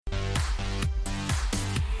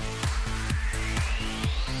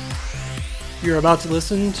You're about to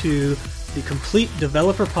listen to the Complete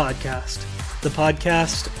Developer Podcast, the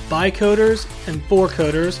podcast by coders and for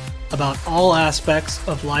coders about all aspects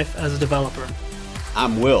of life as a developer.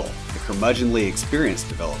 I'm Will, the curmudgeonly experienced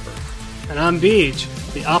developer. And I'm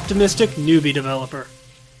Beej, the optimistic newbie developer.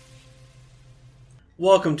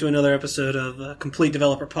 Welcome to another episode of Complete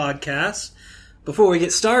Developer Podcast. Before we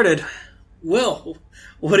get started, Will,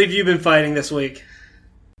 what have you been fighting this week?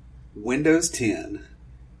 Windows 10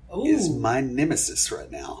 is my nemesis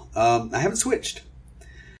right now. I haven't switched.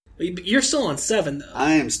 You're still on 7, though.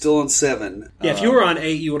 I am still on 7. Yeah, if you were on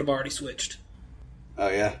 8, you would have already switched. Oh,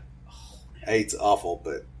 yeah? 8's awful,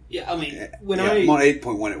 but... Yeah, I mean, I'm on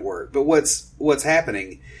 8.1 at work. But what's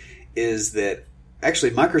happening is that,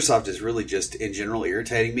 actually, Microsoft is really just, in general,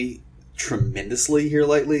 irritating me tremendously here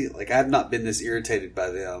lately. Like, I have not been this irritated by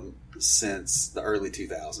them since the early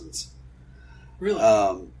 2000s.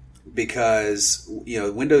 Really? Because,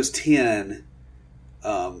 Windows 10,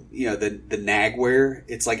 the nagware,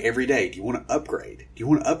 it's like every day, do you want to upgrade? Do you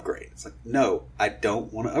want to upgrade? It's like, no, I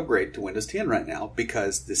don't want to upgrade to Windows 10 right now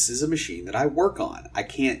because this is a machine that I work on. I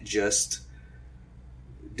can't just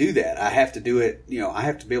do that. I have to do it, I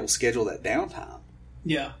have to be able to schedule that downtime.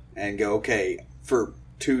 Yeah. And go, okay, for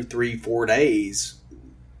 2, 3, 4 days,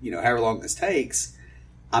 however long this takes,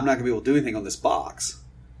 I'm not going to be able to do anything on this box.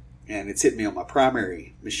 And it's hit me on my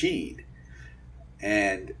primary machine.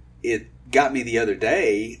 And it got me the other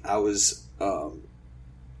day. I was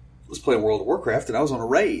playing World of Warcraft, and I was on a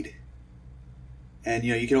raid. And,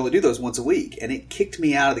 you can only do those once a week. And it kicked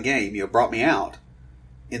me out of the game, brought me out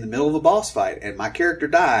in the middle of a boss fight. And my character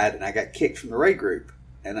died, and I got kicked from the raid group.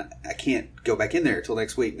 And I can't go back in there until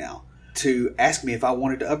next week now. To ask me if I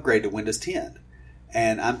wanted to upgrade to Windows 10.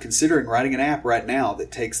 And I'm considering writing an app right now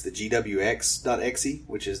that takes the gwx.exe,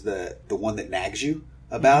 which is the one that nags you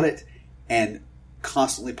about it, and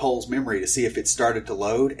constantly polls memory to see if it started to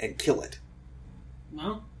load and kill it.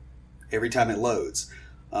 Well, every time it loads.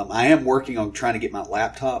 I am working on trying to get my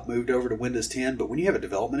laptop moved over to Windows 10, but when you have a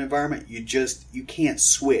development environment, you can't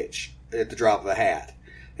switch at the drop of a hat.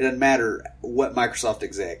 It doesn't matter what Microsoft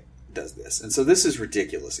exec does this. And so this is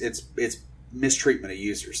ridiculous. It's mistreatment of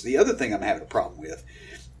users. The other thing I'm having a problem with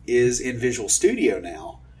is in Visual Studio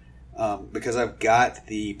now, because I've got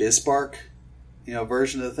the BizSpark,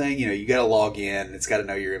 version of the thing. You got to log in, and it's got to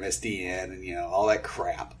know your MSDN, and all that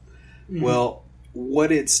crap. Mm-hmm. Well,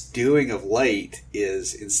 what it's doing of late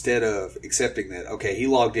is instead of accepting that, okay, he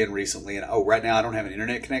logged in recently, and right now I don't have an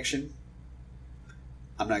internet connection,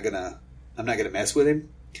 I'm not gonna mess with him.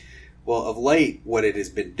 Well, of late, what it has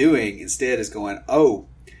been doing instead is going,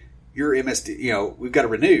 your MSD, we've got to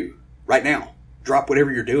renew right now. Drop whatever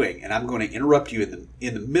you're doing, and I'm going to interrupt you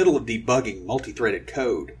in the middle of debugging multi-threaded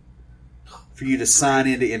code for you to sign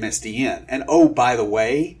into MSDN. And by the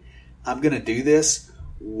way, I'm going to do this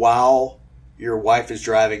while your wife is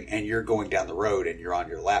driving and you're going down the road and you're on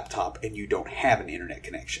your laptop and you don't have an internet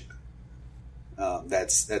connection.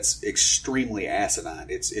 That's extremely asinine.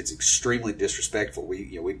 It's extremely disrespectful.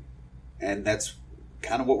 And that's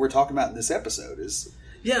kind of what we're talking about in this episode is.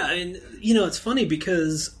 Yeah, and it's funny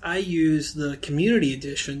because I use the community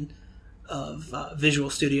edition of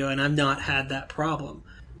Visual Studio, and I've not had that problem.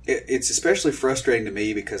 It's especially frustrating to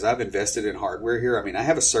me because I've invested in hardware here. I mean, I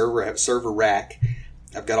have a server, I have a server rack,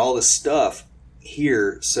 I've got all this stuff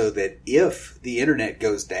here so that if the internet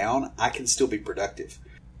goes down, I can still be productive.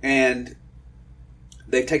 And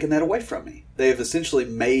they've taken that away from me. They've essentially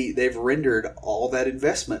they've rendered all that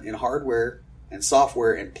investment in hardware and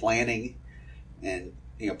software and planning and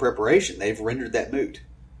preparation. They've rendered that moot,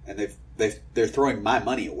 and they're throwing my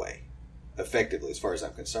money away, effectively, as far as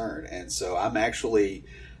I'm concerned. And so I'm actually,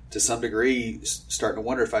 to some degree, starting to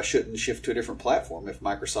wonder if I shouldn't shift to a different platform if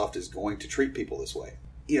Microsoft is going to treat people this way.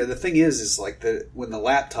 The thing is like when the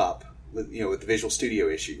laptop with the Visual Studio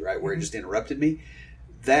issue, right, where it just interrupted me,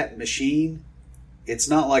 that machine. It's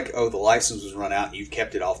not like, the license was run out and you've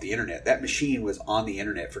kept it off the internet. That machine was on the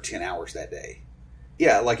internet for 10 hours that day.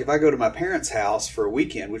 Yeah, like if I go to my parents' house for a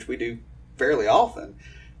weekend, which we do fairly often,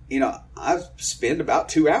 I spend about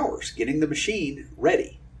 2 hours getting the machine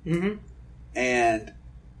ready. Mm-hmm. And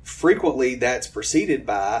frequently that's preceded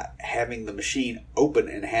by having the machine open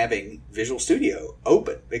and having Visual Studio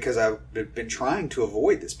open because I've been trying to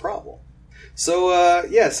avoid this problem. So,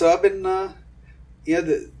 so I've been,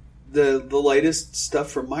 the latest stuff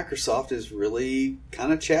from Microsoft is really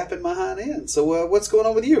kind of chapping my hind end. So what's going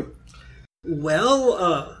on with you?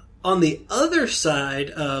 Well, on the other side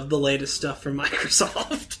of the latest stuff from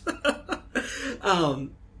Microsoft,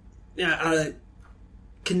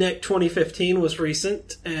 Connect 2015 was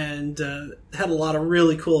recent and had a lot of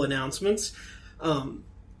really cool announcements.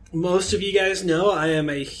 most of you guys know I am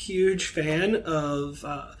a huge fan of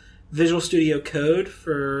Visual Studio Code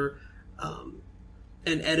for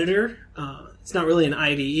an editor. It's not really an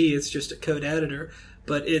IDE, it's just a code editor,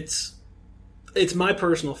 but it's my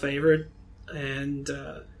personal favorite, and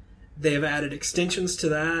they have added extensions to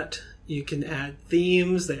that. You can add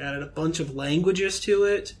themes. They added a bunch of languages to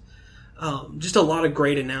it. Just a lot of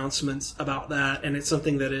great announcements about that, and it's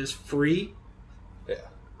something that is free. Yeah.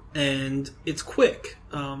 And it's quick.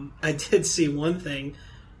 I did see one thing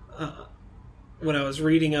when I was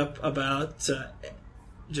reading up about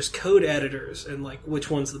just code editors and like which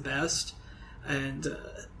one's the best, and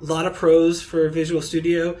a lot of pros for Visual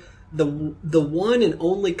Studio. The one and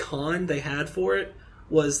only con they had for it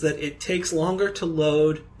was that it takes longer to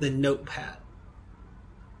load than Notepad.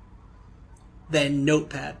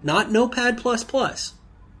 Not Notepad++,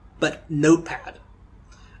 but Notepad.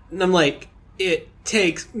 And I'm like, it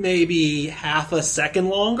takes maybe half a second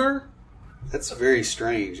longer? That's very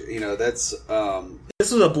strange. That's...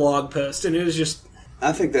 This was a blog post, and it was just...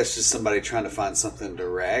 I think that's just somebody trying to find something to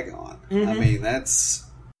rag on. Mm-hmm. I mean, that's...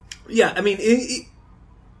 Yeah, I mean...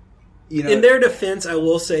 in their defense, I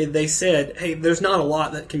will say they said, hey, there's not a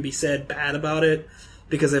lot that can be said bad about it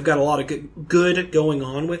because they've got a lot of good going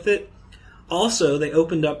on with it. Also, they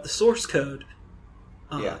opened up the source code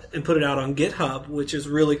and put it out on GitHub, which is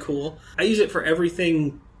really cool. I use it for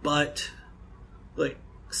everything but like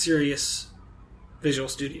serious Visual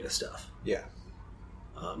Studio stuff. Yeah.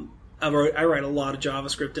 I write a lot of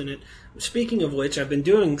JavaScript in it. Speaking of which, I've been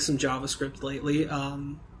doing some JavaScript lately.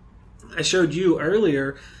 I showed you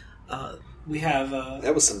earlier... we have...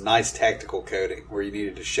 that was some nice tactical coding where you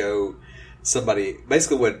needed to show somebody...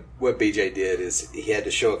 Basically what BJ did is he had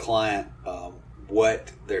to show a client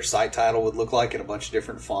what their site title would look like in a bunch of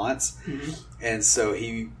different fonts. Mm-hmm. And so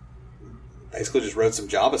he basically just wrote some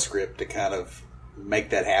JavaScript to kind of make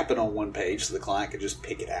that happen on one page so the client could just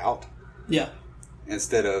pick it out. Yeah.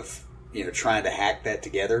 Instead of, trying to hack that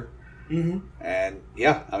together. Mm-hmm. And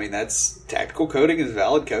yeah, I mean, that's tactical coding is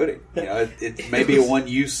valid coding. It may be a one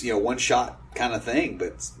use, one shot kind of thing,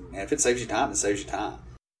 but if it saves you time, it saves you time.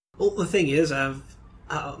 Well, the thing is, I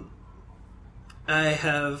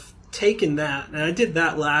have taken that, and I did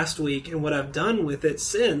that last week, and what I've done with it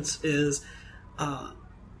since is I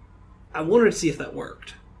wanted to see if that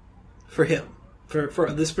worked for him,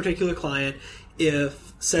 for this particular client,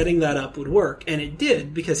 if setting that up would work. And it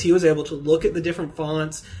did, because he was able to look at the different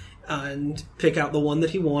fonts and pick out the one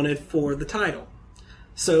that he wanted for the title.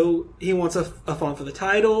 So he wants a font for the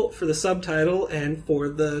title, for the subtitle, and for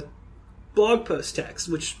the blog post text,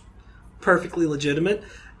 which perfectly legitimate.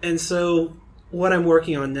 And so what I'm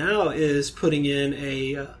working on now is putting in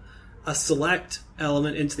a select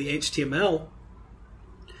element into the HTML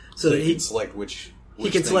so that he can select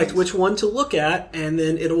which one to look at, and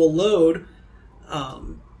then it will load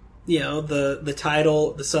the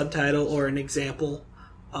title, the subtitle, or an example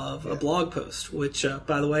of a blog post, which,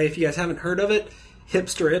 by the way, if you guys haven't heard of it,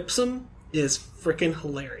 Hipster Ipsum is freaking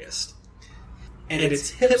hilarious. And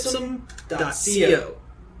it's hipsum.co.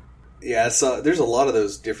 Yeah, so there's a lot of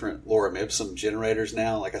those different Lorem Ipsum generators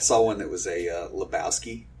now. Like I saw one that was a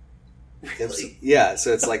Lebowski. Really? Yeah,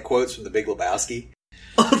 so it's like quotes from the Big Lebowski.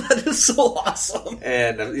 Oh, that is so awesome!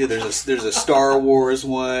 And there's a Star Wars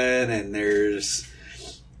one, and there's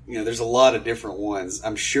a lot of different ones.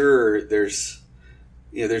 I'm sure there's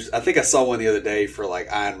I think I saw one the other day for like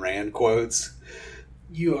Ayn Rand quotes.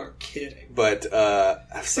 You are kidding! But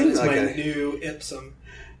I've seen my new Ipsum.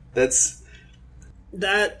 That's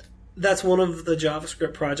one of the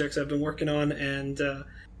JavaScript projects I've been working on, and the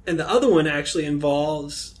other one actually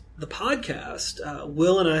involves the podcast.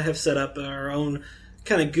 Will and I have set up our own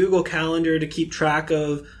kind of Google Calendar to keep track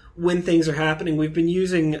of when things are happening. We've been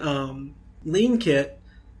using LeanKit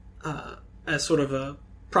as sort of a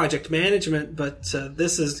project management, but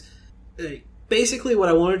this is basically what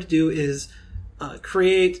I wanted to do is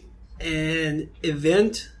create an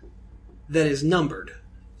event that is numbered.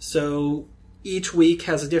 So each week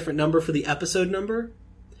has a different number for the episode number.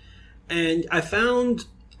 And I found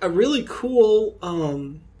a really cool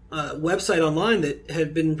website online that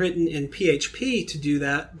had been written in PHP to do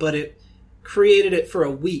that, but it created it for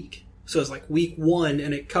a week. So it was like week 1,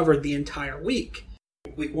 and it covered the entire week.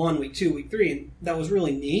 Week 1, week 2, week 3, and that was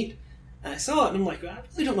really neat. And I saw it, and I'm like, I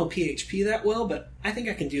really don't know PHP that well, but I think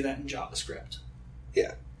I can do that in JavaScript.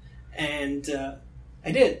 Yeah. And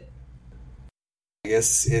I did. I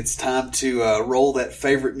guess it's time to roll that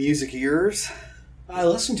favorite music of yours. I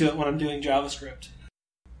listen to it when I'm doing JavaScript.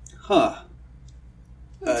 Huh.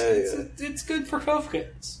 It's good for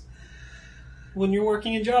focus when you're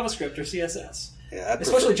working in JavaScript or CSS. Yeah,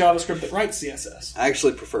 especially JavaScript that writes CSS. I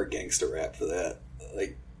actually prefer gangster rap for that.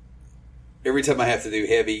 Like, every time I have to do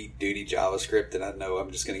heavy duty JavaScript and I know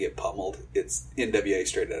I'm just going to get pummeled, it's NWA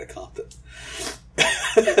Straight Outta Compton.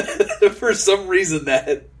 For some reason,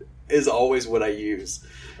 that is always what I use.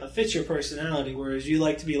 It fits your personality, whereas you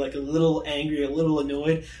like to be like a little angry, a little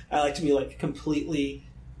annoyed. I like to be like completely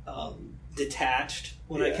detached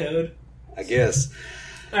when I code. I guess.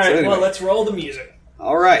 All right, anyway. Well, let's roll the music.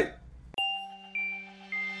 All right.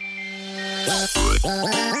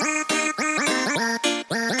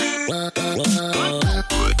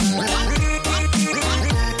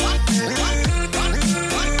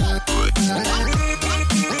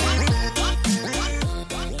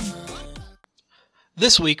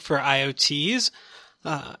 This week for IoTs,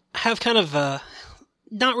 have kind of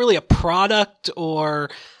not really a product or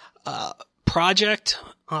project.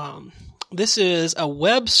 This is a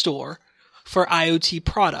web store for IoT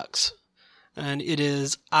products, and it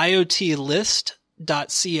is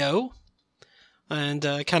iotlist.co. And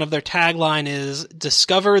kind of their tagline is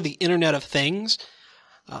 "Discover the Internet of Things."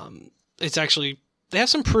 It's actually, they have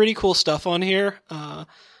some pretty cool stuff on here.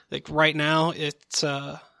 Like right now, it's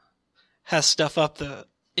has stuff up, the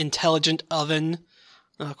intelligent oven.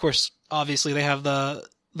 Of course, obviously they have the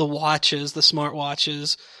watches, the smart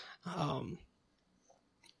watches, and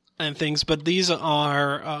things. But these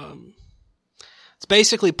are, it's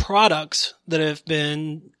basically products that have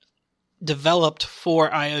been developed for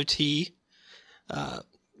IoT,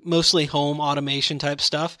 mostly home automation type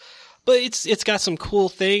stuff. But it's got some cool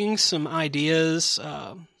things, some ideas.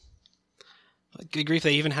 Good grief,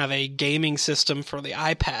 they even have a gaming system for the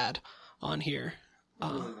iPad on here.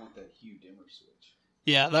 I really want that hue dimmer switch.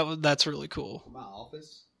 Yeah, that's really cool. For my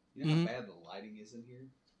office, you know how bad the lighting is in here?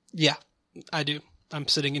 Yeah, I do. I'm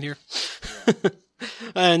sitting in here. Yeah.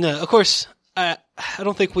 And of course, I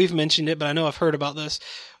don't think we've mentioned it, but I know I've heard about this.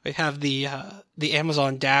 We have the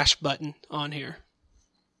Amazon Dash button on here.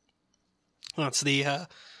 That's the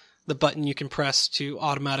button you can press to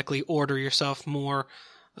automatically order yourself more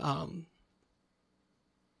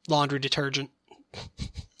laundry detergent.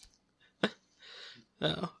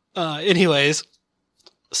 Anyways,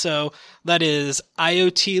 so that is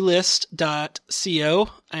iotlist.co,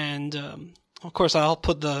 and of course I'll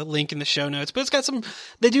put the link in the show notes, but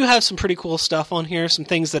they do have some pretty cool stuff on here, some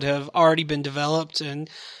things that have already been developed, and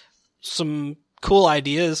some cool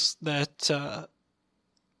ideas that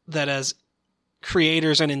as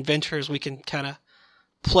creators and inventors we can kind of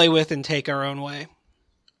play with and take our own way.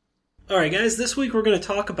 All right, guys, this week we're going to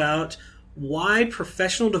talk about why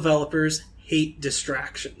professional developers hate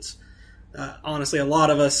distractions. Honestly, a lot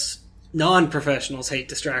of us non-professionals hate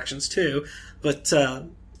distractions too. But to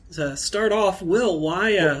start off, Will,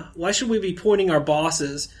 why should we be pointing our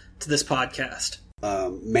bosses to this podcast?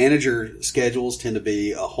 Manager schedules tend to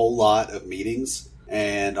be a whole lot of meetings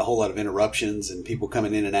and a whole lot of interruptions and people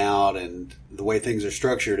coming in and out, and the way things are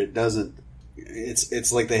structured,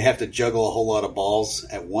 it's like they have to juggle a whole lot of balls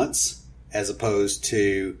at once, as opposed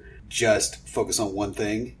to just focus on one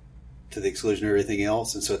thing to the exclusion of everything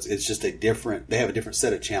else. And so it's just they have a different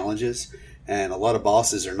set of challenges, and a lot of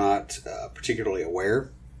bosses are not particularly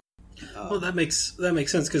aware. Well, that makes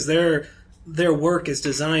sense, because their work is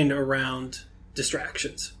designed around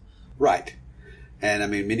distractions. Right. And I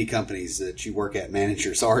mean, many companies that you work at,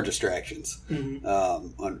 managers are distractions.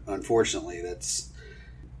 Mm-hmm. Unfortunately,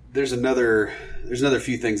 there's another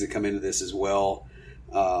few things that come into this as well.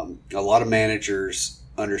 A lot of managers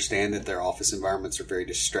understand that their office environments are very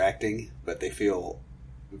distracting, but they feel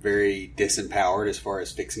very disempowered as far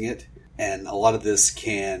as fixing it. And a lot of this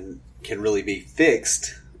can really be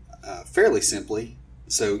fixed fairly simply.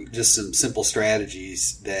 So just some simple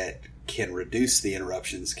strategies that can reduce the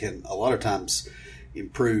interruptions can a lot of times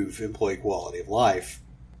improve employee quality of life.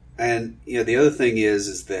 And the other thing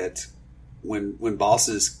is that when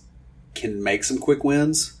bosses can make some quick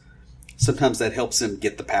wins, sometimes that helps them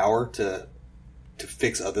get the power to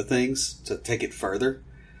fix other things, to take it further.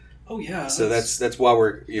 Oh yeah. So that's why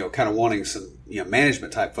we're kind of wanting some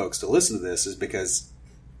management type folks to listen to this, is because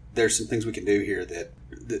there's some things we can do here that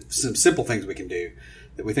some simple things we can do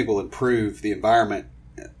that we think will improve the environment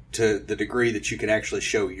to the degree that you can actually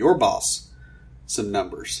show your boss some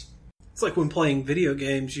numbers. It's like when playing video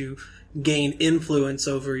games, you gain influence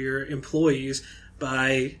over your employees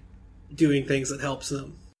by doing things that helps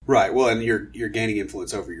them. Right. Well, and you're gaining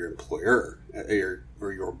influence over your employer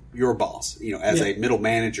or your boss. As a middle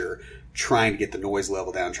manager, trying to get the noise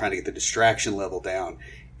level down, trying to get the distraction level down.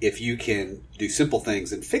 If you can do simple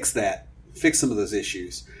things and fix some of those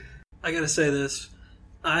issues. I gotta say this: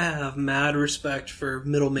 I have mad respect for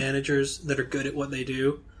middle managers that are good at what they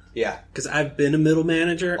do. Yeah. Because I've been a middle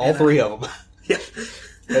manager. All three of them. Yeah.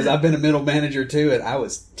 Because I've been a middle manager too, and I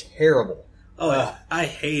was terrible. Oh, I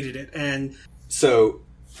hated it. And so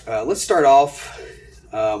let's start off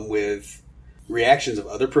with reactions of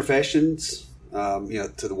other professions,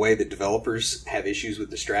 to the way that developers have issues with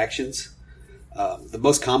distractions. The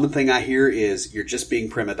most common thing I hear is you're just being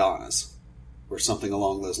prima donnas or something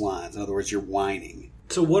along those lines. In other words, you're whining.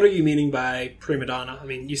 So what are you meaning by prima donna? I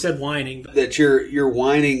mean, you said whining. But... That you're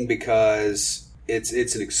whining because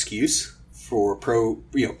it's an excuse for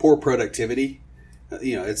poor productivity.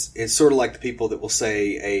 It's sort of like the people that will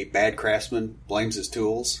say a bad craftsman blames his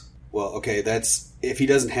tools. Well, okay, that's if he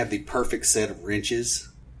doesn't have the perfect set of wrenches,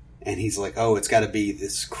 and he's like, oh, it's got to be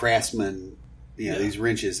this craftsman, these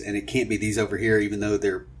wrenches, and it can't be these over here, even though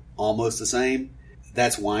they're almost the same.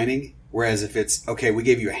 That's whining. Whereas if it's okay, we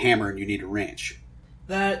gave you a hammer and you need a wrench.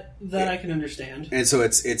 That I can understand. And so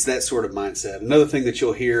it's that sort of mindset. Another thing that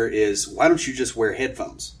you'll hear is, why don't you just wear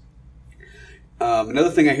headphones? Another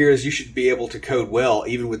thing I hear is you should be able to code well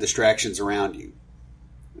even with distractions around you.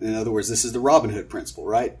 In other words, this is the Robin Hood principle,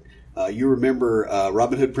 right? You remember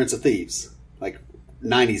Robin Hood, Prince of Thieves, like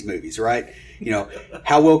 90s movies, right?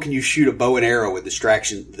 How well can you shoot a bow and arrow with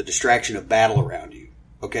the distraction of battle around you?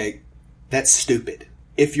 Okay, that's stupid.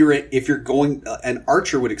 If you're going, an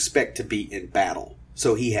archer would expect to be in battle,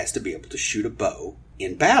 so he has to be able to shoot a bow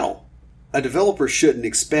in battle. A developer shouldn't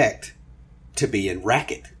expect to be in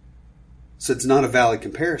racket. So it's not a valid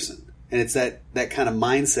comparison. And it's that kind of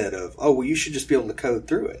mindset of, oh, well, you should just be able to code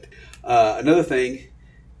through it. Another thing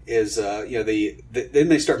is, then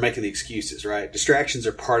they start making the excuses, right? Distractions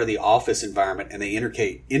are part of the office environment, and they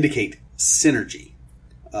indicate synergy,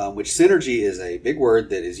 which synergy is a big word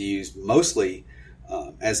that is used mostly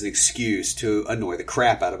as an excuse to annoy the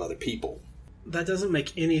crap out of other people. That doesn't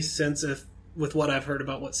make any sense with what I've heard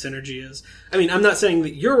about what synergy is. I mean, I'm not saying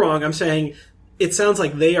that you're wrong. I'm saying it sounds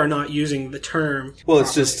like they are not using the term. Well,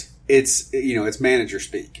 it's just, it's manager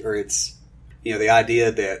speak, or it's, the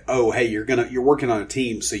idea that, oh, hey, you're working on a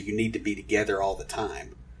team, so you need to be together all the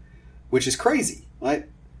time, which is crazy, right?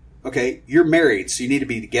 Okay, you're married, so you need to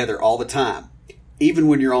be together all the time, even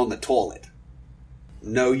when you're on the toilet.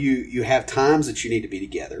 No, you have times that you need to be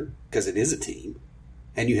together because it is a team,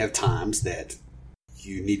 and you have times that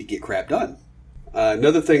you need to get crap done.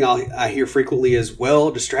 Another thing I hear frequently is,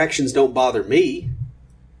 well, distractions don't bother me.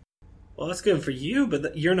 Well, that's good for you,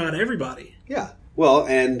 but you're not everybody. Yeah. Well,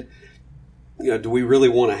 and do we really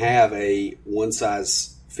want to have a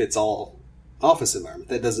one-size-fits-all office environment?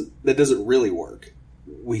 That doesn't really work.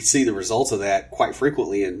 We see the results of that quite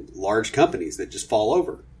frequently in large companies that just fall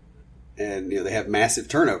over, and they have massive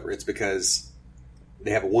turnover. It's because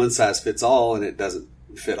they have a one-size-fits-all, and it doesn't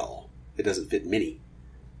fit all. It doesn't fit many.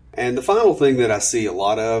 And the final thing that I see a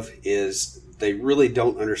lot of is they really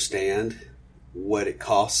don't understand what it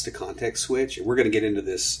costs to context switch. And we're going to get into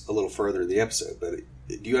this a little further in the episode, but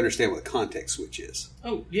do you understand what a context switch is?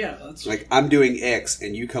 Oh, yeah. That's like, I'm doing X,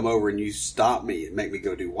 and you come over and you stop me and make me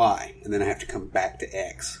go do Y, and then I have to come back to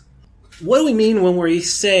X. What do we mean when we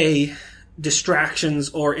say distractions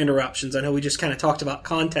or interruptions? I know we just kind of talked about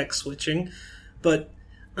context switching, but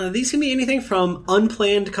these can be anything from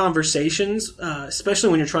unplanned conversations, especially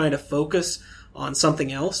when you're trying to focus on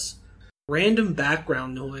something else, random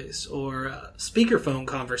background noise, or speakerphone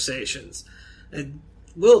conversations. And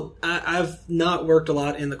I've not worked a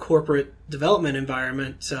lot in the corporate development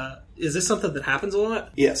environment. Is this something that happens a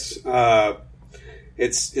lot? Yes.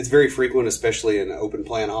 It's very frequent, especially in open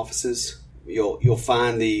plan offices. You'll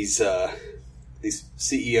find these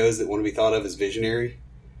CEOs that want to be thought of as visionary,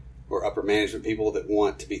 or upper management people that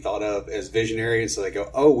want to be thought of as visionary, and so they go,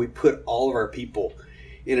 oh, we put all of our people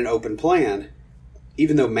in an open plan,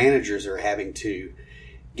 even though managers are having to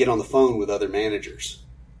get on the phone with other managers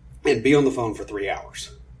and be on the phone for 3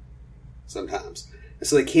 hours sometimes. And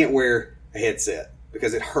so they can't wear a headset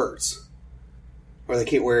because it hurts. Or they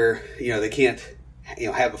can't wear, they can't,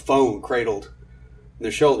 have a phone cradled in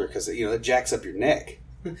their shoulder because, it jacks up your neck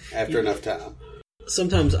after enough time.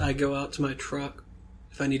 Sometimes I go out to my truck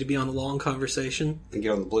if I need to be on a long conversation. And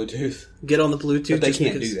get on the Bluetooth. Get on the Bluetooth. But they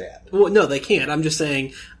can't do that. Well, no, they can't. I'm just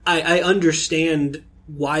saying I understand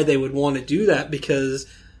why they would want to do that, because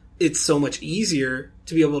it's so much easier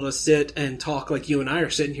to be able to sit and talk like you and I are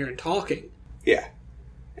sitting here and talking. Yeah.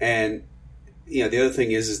 And, the other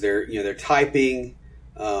thing is they're typing,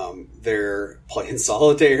 they're playing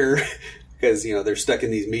solitaire because, they're stuck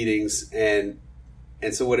in these meetings. And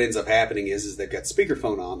so what ends up happening is they've got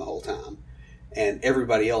speakerphone on the whole time. And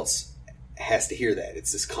everybody else has to hear that.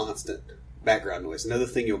 It's this constant background noise. Another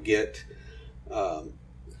thing you'll get,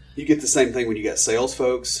 you get the same thing when you got sales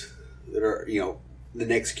folks that are, the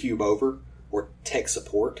next cube over, or tech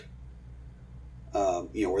support.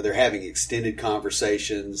 Where they're having extended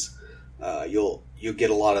conversations. You'll get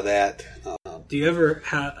a lot of that. Do you ever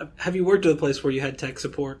have you worked at a place where you had tech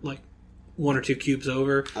support like one or two cubes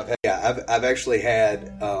over? I've actually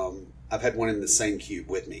had I've had one in the same cube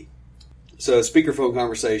with me. So speakerphone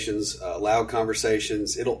conversations, loud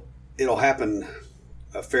conversations, it'll happen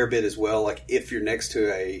a fair bit as well. Like if you're next to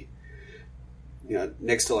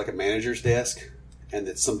like a manager's desk, and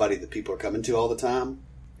it's somebody that people are coming to all the time,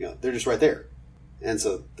 they're just right there, and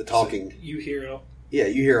so the talking. So you hear. Yeah,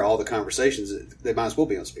 you hear all the conversations. They might as well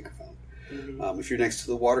be on speakerphone. Mm-hmm. If you're next to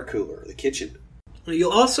the water cooler or the kitchen.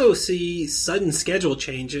 You'll also see sudden schedule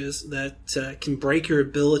changes that can break your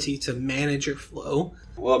ability to manage your flow.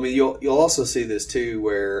 Well, I mean, you'll also see this too,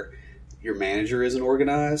 where your manager isn't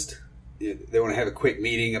organized. They want to have a quick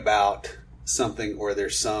meeting about something, or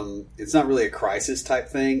there's it's not really a crisis type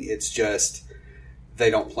thing. It's just they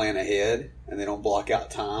don't plan ahead and they don't block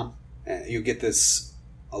out time. And you get this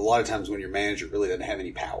a lot of times when your manager really doesn't have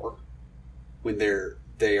any power, when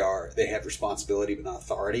they have responsibility but not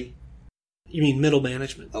authority. You mean middle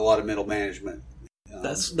management? A lot of middle management.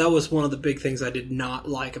 That was one of the big things I did not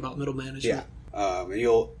like about middle management. Yeah, and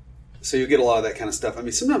you'll get a lot of that kind of stuff. I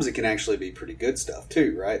mean, sometimes it can actually be pretty good stuff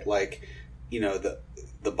too, right? Like,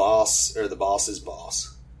 the boss or the boss's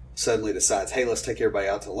boss suddenly decides, hey, let's take everybody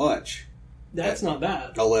out to lunch. That's not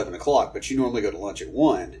bad. 11 o'clock, but you normally go to lunch at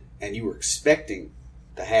 1, and you were expecting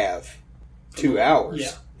to have 2 hours.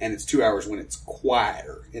 Yeah. And it's 2 hours when it's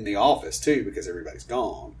quieter in the office too, because everybody's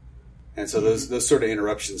gone. And so those sort of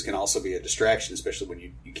interruptions can also be a distraction, especially when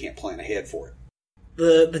you can't plan ahead for it.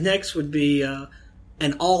 The next would be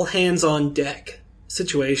an all hands on deck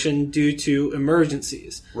situation due to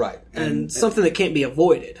emergencies. Right. And something that can't be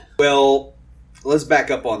avoided. Well, let's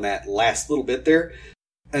back up on that last little bit there.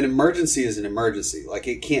 An emergency is an emergency. Like,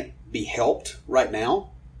 it can't be helped right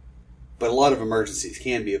now, but a lot of emergencies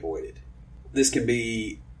can be avoided. This can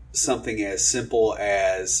be something as simple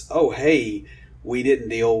as, oh, hey, we didn't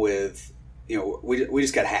deal with, we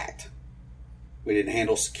just got hacked. We didn't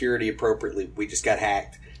handle security appropriately. We just got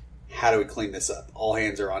hacked. How do we clean this up? All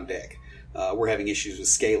hands are on deck. We're having issues with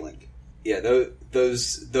scaling. Yeah,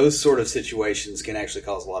 those sort of situations can actually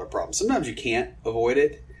cause a lot of problems. Sometimes you can't avoid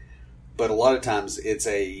it, but a lot of times it's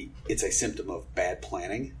a symptom of bad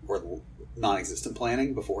planning or non-existent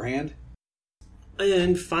planning beforehand.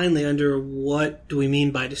 And finally, under what do we mean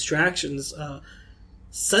by distractions?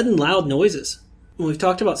 Sudden loud noises. When we've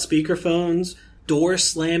talked about speakerphones, door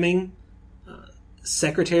slamming,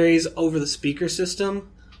 secretaries over the speaker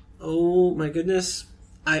system. Oh my goodness.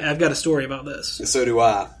 I've got a story about this. So do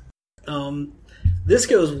I. This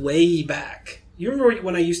goes way back. You remember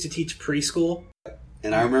when I used to teach preschool?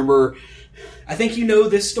 And I remember... I think you know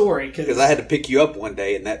this story. Because I had to pick you up one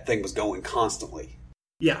day and that thing was going constantly.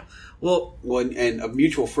 Yeah. Well, and a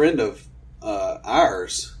mutual friend of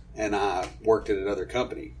ours and I worked at another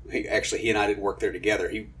company. He and I didn't work there together.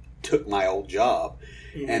 He took my old job.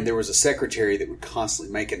 Mm-hmm. And there was a secretary that would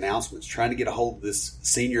constantly make announcements trying to get a hold of this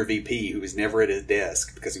senior VP who was never at his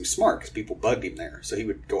desk because he was smart because people bugged him there. So he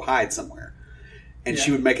would go hide somewhere. And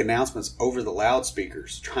she would make announcements over the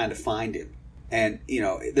loudspeakers trying to find him. And,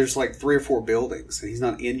 there's like 3 or 4 buildings and he's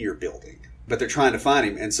not in your building, but they're trying to find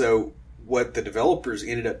him. And so what the developers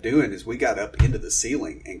ended up doing is we got up into the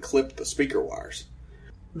ceiling and clipped the speaker wires.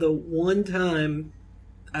 The one time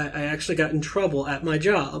I actually got in trouble at my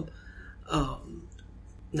job,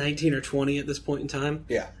 19 or 20 at this point in time.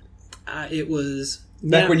 Yeah. It was...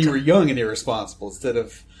 Back when you were young and irresponsible instead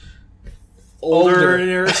of older and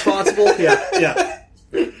irresponsible. Yeah.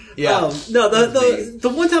 Yeah. No,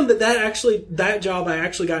 the one time that job I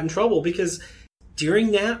actually got in trouble because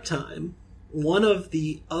during nap time, one of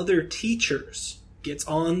the other teachers gets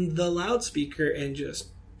on the loudspeaker and just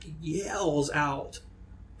yells out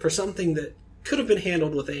for something that could have been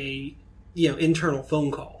handled with a internal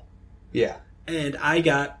phone call. Yeah. And I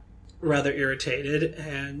got rather irritated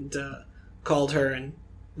and called her and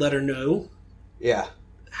let her know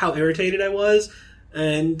how irritated I was.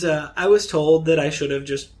 And I was told that I should have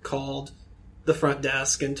just called the front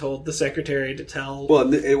desk and told the secretary to tell.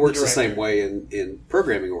 Well, it works the same way in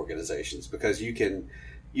programming organizations because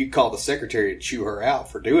you call the secretary to chew her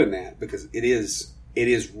out for doing that because it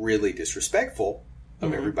is really disrespectful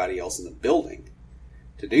of everybody else in the building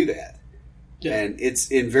to do that. Yeah. And it's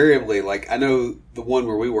invariably like I know the one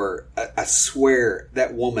where we were. I swear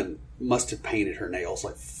that woman must have painted her nails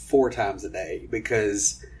like 4 times a day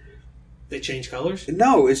because. They change colors?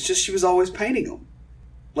 No, it's just she was always painting them.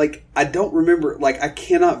 Like, I don't remember, I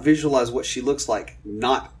cannot visualize what she looks like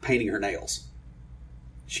not painting her nails.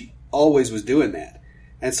 She always was doing that.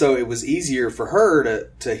 And so it was easier for her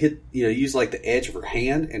to hit, use like the edge of her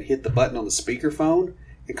hand and hit the button on the speakerphone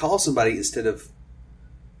and call somebody instead of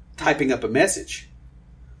typing up a message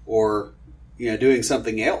or, doing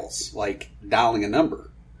something else like dialing a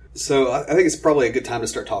number. So I think it's probably a good time to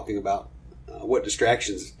start talking about what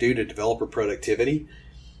distractions do to developer productivity.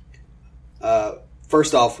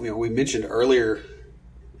 First off, we mentioned earlier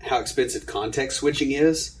how expensive context switching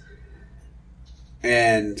is.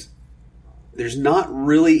 And there's not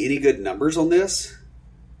really any good numbers on this.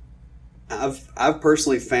 I've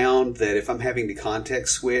personally found that if I'm having to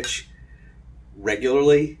context switch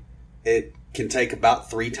regularly, it can take about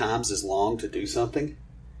 3 times as long to do something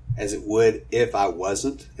as it would if I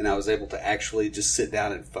wasn't, and I was able to actually just sit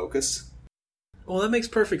down and focus. Well, that makes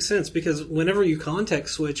perfect sense, because whenever you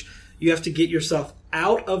context switch, you have to get yourself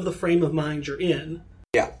out of the frame of mind you're in.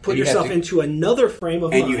 Yeah. Put yourself into another frame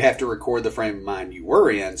of mind. And you have to record the frame of mind you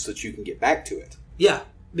were in so that you can get back to it. Yeah,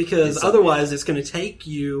 because otherwise it's going to take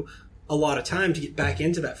you a lot of time to get back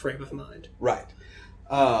into that frame of mind. Right.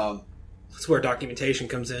 That's where documentation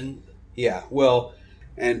comes in. Yeah, well,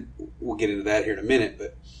 and we'll get into that here in a minute,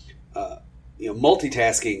 but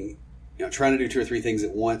multitasking, trying to do 2 or 3 things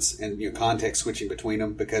at once and context switching between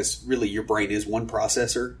them, because really your brain is one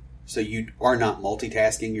processor, so you are not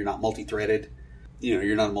multitasking, you're not multi-threaded.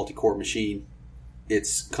 You're not a multi-core machine.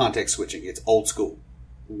 It's context switching. It's old school.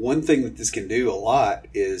 One thing that this can do a lot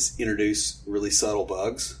is introduce really subtle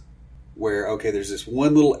bugs where, okay, there's this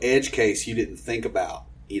one little edge case you didn't think about.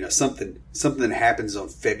 Something that happens on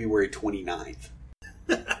February 29th.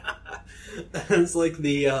 It's like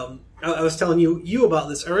I was telling you about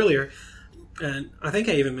this earlier, and I think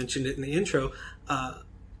I even mentioned it in the intro.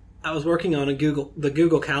 I was working on the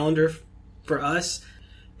Google Calendar for us,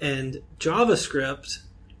 and JavaScript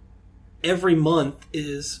every month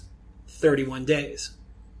is 31 days.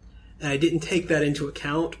 And I didn't take that into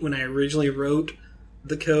account when I originally wrote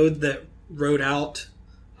the code that wrote out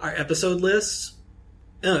our episode lists.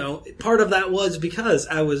 Part of that was because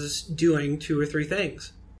I was doing 2 or 3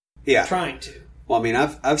 things. Yeah. Trying to. Well, I mean,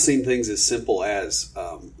 I've seen things as simple as,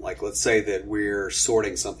 like, let's say that we're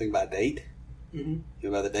sorting something by date,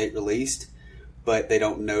 by the date released, but they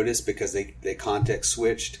don't notice because they context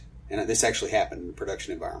switched. And this actually happened in the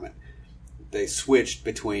production environment. They switched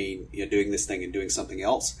between doing this thing and doing something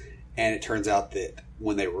else. And it turns out that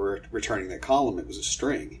when they were returning that column, it was a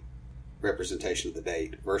string representation of the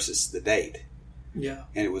date versus the date. Yeah.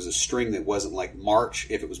 And it was a string that wasn't like March.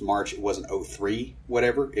 If it was March, it wasn't 03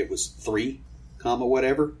 whatever. It was 3,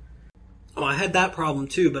 whatever. Oh, I had that problem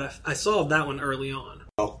too, but I solved that one early on.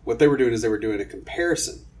 Well, what they were doing is they were doing a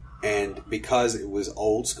comparison. And because it was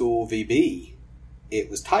old school VB, it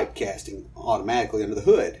was typecasting automatically under the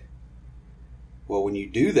hood. Well, when you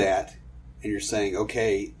do that, and you're saying,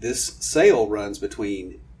 okay, this sale runs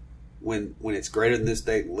between when it's greater than this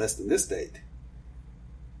date and less than this date.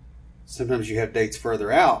 Sometimes you have dates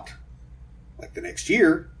further out, like the next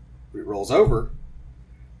year, it rolls over,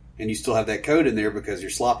 and you still have that code in there because you're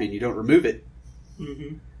sloppy and you don't remove it.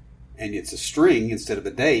 Mm-hmm. And it's a string instead of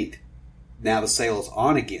a date. Now the sale is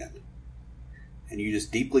on again. And you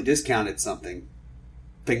just deeply discounted something.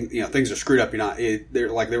 Things are screwed up.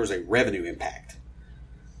 There was a revenue impact.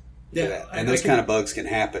 Yeah, and those kind of bugs can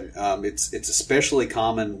happen. It's especially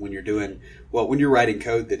common when you're writing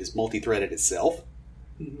code that is multi-threaded itself,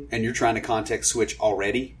 and you're trying to context switch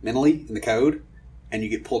already mentally in the code, and you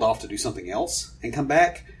get pulled off to do something else and come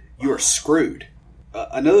back, you are screwed.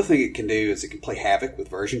 Another thing it can do is it can play havoc with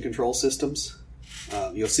version control systems.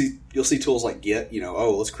 You'll see tools like Git.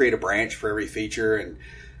 Let's create a branch for every feature and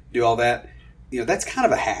do all that. That's kind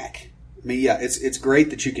of a hack. I mean, yeah, it's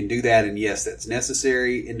great that you can do that, and yes, that's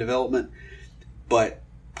necessary in development. But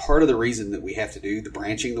part of the reason that we have to do the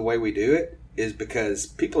branching the way we do it is because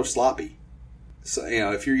people are sloppy. So,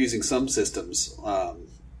 if you're using some systems,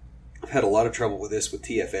 I've had a lot of trouble with this with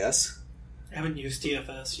TFS. I haven't used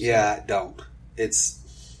TFS. Yeah, don't.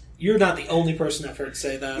 You're not the only person I've heard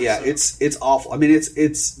say that. Yeah, so. It's awful. I mean,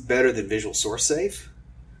 it's better than Visual Source Safe,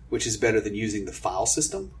 which is better than using the file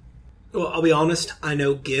system. Well, I'll be honest. I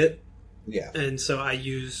know Git. Yeah, and so I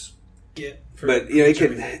use Git.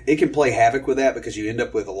 It can play havoc with that because you end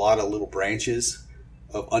up with a lot of little branches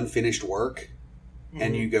of unfinished work,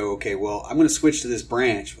 and you go, okay, well, I'm going to switch to this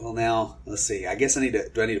branch. Well, now let's see. I guess do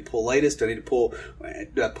I need to pull latest? Do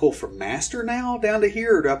I pull from master now down to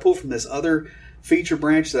here, or do I pull from this other feature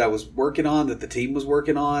branch that I was working on that the team was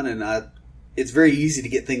working on? And it's very easy to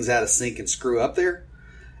get things out of sync and screw up there,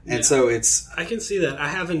 and so I can see that. I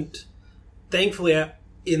haven't, thankfully.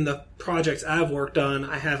 In the projects I've worked on,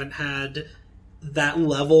 I haven't had that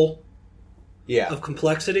level of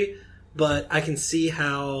complexity. but I can see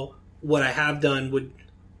how what I have done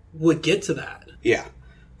would get to that. Yeah,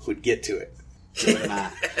 would get to it.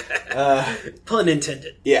 Pun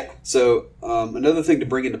intended. Yeah. So another thing to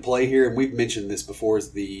bring into play here, and we've mentioned this before,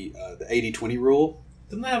 is the 80-20 rule.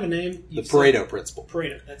 Doesn't that have a name? The Pareto principle.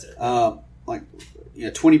 Pareto, that's it.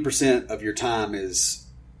 20% of your time is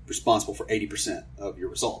responsible for 80% of your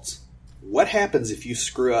results. What happens if you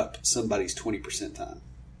screw up somebody's 20% time?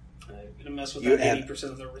 I'm going to mess with that 80%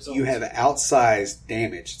 of their results. You have outsized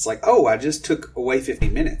damage. It's like, I just took away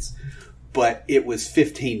 15 minutes. But it was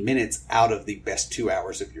 15 minutes out of the best 2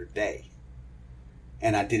 hours of your day.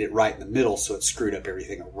 And I did it right in the middle, so it screwed up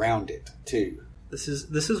everything around it, too. This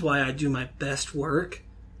is why I do my best work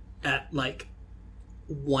at,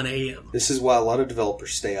 1 a.m. This is why a lot of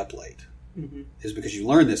developers stay up late. Mm-hmm. Is because you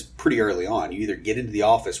learn this pretty early on. You either get into the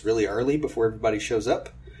office really early before everybody shows up,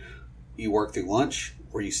 you work through lunch,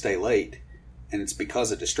 or you stay late. And it's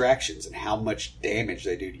because of distractions and how much damage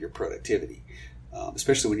they do to your productivity.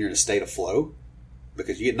 Especially when you're in a state of flow,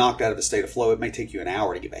 because you get knocked out of a state of flow, it may take you an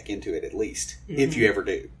hour to get back into it at least, if you ever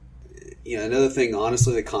do. Another thing,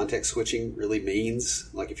 honestly, that context switching really means,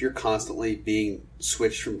 if you're constantly being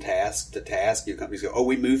switched from task to task, your companies go,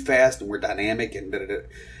 we move fast and we're dynamic and da-da-da.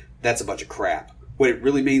 That's a bunch of crap. What it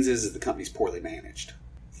really means is the company's poorly managed.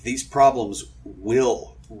 These problems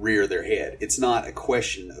will rear their head. It's not a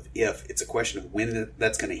question of if, it's a question of when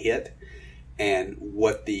that's going to hit. And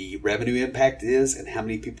what the revenue impact is, and how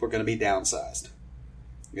many people are going to be downsized.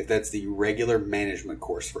 If that's the regular management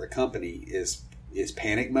course for a company, is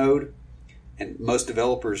panic mode. And most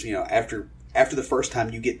developers, after the first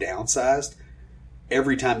time you get downsized,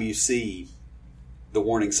 every time you see the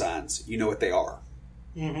warning signs, you know what they are.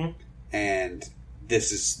 Mm-hmm. And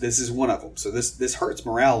this is one of them. So this hurts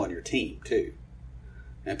morale on your team too.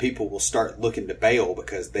 And people will start looking to bail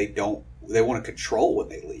because they want to control when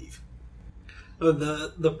they leave.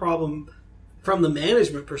 The problem from the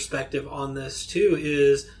management perspective on this too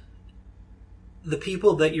is the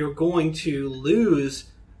people that you're going to lose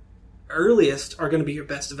earliest are going to be your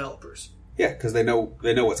best developers. Yeah, because they know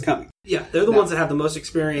what's coming. Yeah, they're the ones that have the most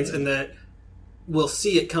experience and that will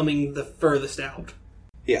see it coming the furthest out.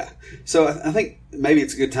 Yeah, so I think maybe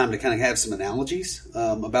it's a good time to kind of have some analogies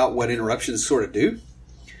about what interruptions sort of do.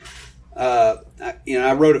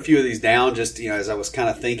 I wrote a few of these down just, as I was kind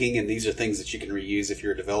of thinking, and these are things that you can reuse if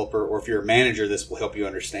you're a developer or if you're a manager. This will help you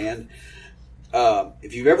understand.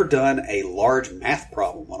 If you've ever done a large math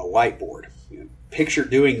problem on a whiteboard, picture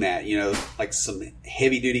doing that, like some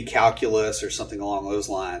heavy duty calculus or something along those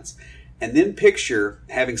lines, and then picture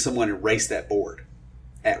having someone erase that board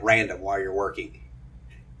at random while you're working.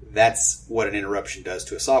 That's what an interruption does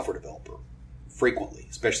to a software developer frequently,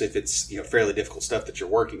 especially if it's fairly difficult stuff that you're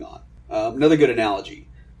working on. Another good analogy,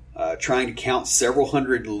 trying to count several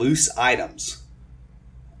hundred loose items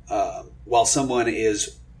while someone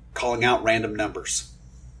is calling out random numbers.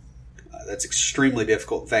 That's extremely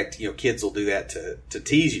difficult. In fact, kids will do that to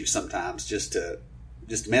tease you sometimes, just to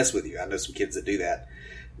mess with you. I know some kids that do that.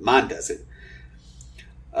 Mine does it.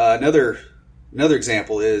 Another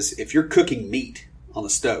example is if you're cooking meat on the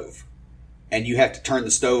stove and you have to turn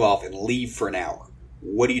the stove off and leave for an hour.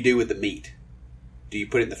 What do you do with the meat? Do you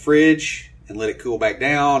put it in the fridge and let it cool back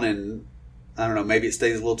down and, I don't know, maybe it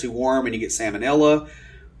stays a little too warm and you get salmonella?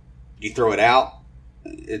 Do you throw it out?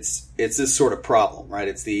 It's this sort of problem, right?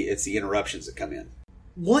 It's the interruptions that come in.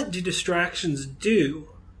 What do distractions do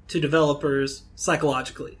to developers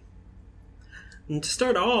psychologically? And to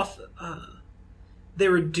start off, they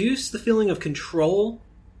reduce the feeling of control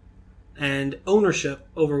and ownership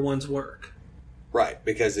over one's work. Right,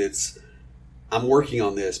 because I'm working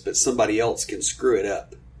on this, but somebody else can screw it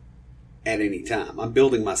up at any time. I'm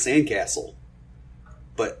building my sandcastle,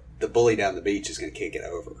 but the bully down the beach is going to kick it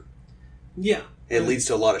over. Yeah. It leads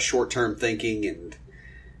to a lot of short-term thinking and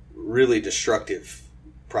really destructive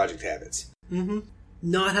project habits. Mm-hmm.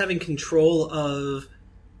 Not having control of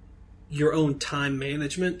your own time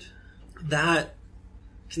management, that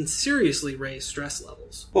can seriously raise stress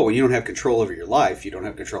levels. Well, when you don't have control over your life, you don't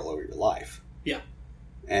have control over your life. Yeah.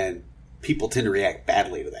 And people tend to react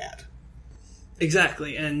badly to that.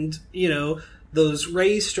 Exactly. And, those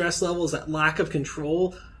raised stress levels, that lack of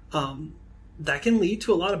control, that can lead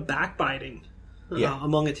to a lot of backbiting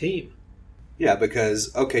among a team. Yeah,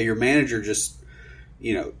 because, your manager just,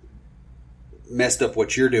 messed up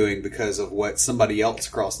what you're doing because of what somebody else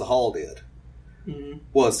across the hall did. Mm-hmm.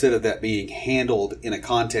 Well, instead of that being handled in a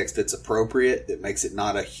context that's appropriate, that makes it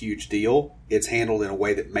not a huge deal, it's handled in a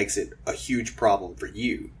way that makes it a huge problem for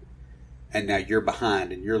you. And now you're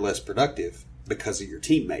behind and you're less productive because of your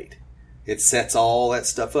teammate. It sets all that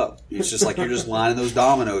stuff up. It's just like you're just lining those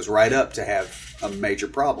dominoes right up to have a major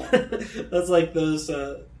problem. That's like those.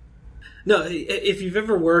 No, if you've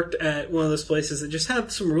ever worked at one of those places that just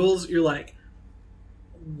have some rules, you're like,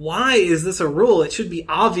 why is this a rule? It should be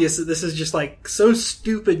obvious that this is just like so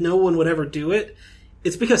stupid no one would ever do it.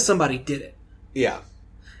 It's because somebody did it. Yeah.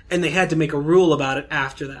 And they had to make a rule about it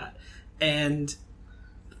after that. And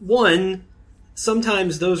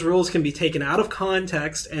sometimes those rules can be taken out of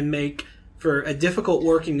context and make for a difficult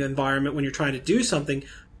working environment when you're trying to do something.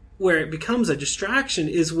 Where it becomes a distraction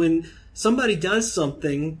is when somebody does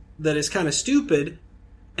something that is kind of stupid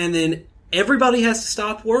and then everybody has to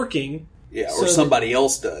stop working. Yeah, or somebody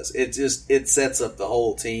else does. It sets up the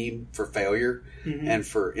whole team for failure and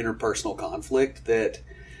for interpersonal conflict that,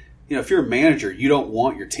 if you're a manager, you don't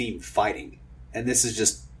want your team fighting. And this is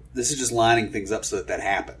just lining things up so that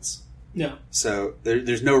happens. No. So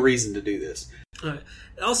there's no reason to do this.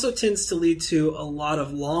 It also tends to lead to a lot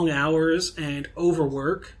of long hours and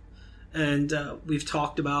overwork. And we've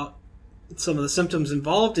talked about some of the symptoms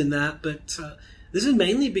involved in that, but this is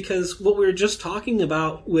mainly because what we were just talking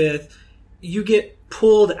about with you get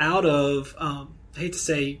pulled out of, I hate to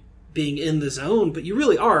say being in the zone, but you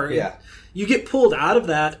really are. Yeah. You get pulled out of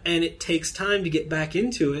that, and it takes time to get back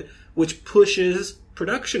into it, which pushes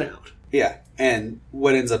production out. Yeah, and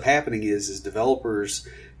what ends up happening is developers,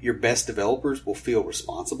 your best developers will feel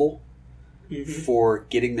responsible for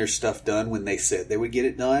getting their stuff done when they said they would get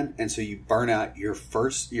it done, and so you burn out your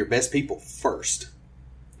best people first.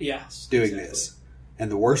 Yes, doing this, and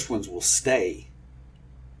the worst ones will stay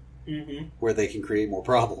where they can create more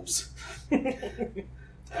problems.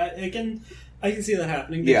 I can see that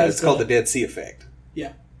happening. Yeah, it's called the Dead Sea effect.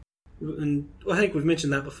 Yeah, and I think we've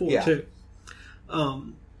mentioned that before too.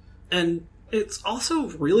 And it's also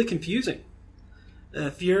really confusing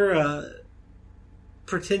if you're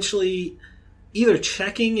potentially either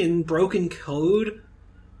checking in broken code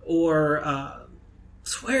or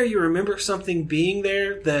swear you remember something being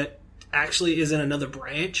there that actually is in another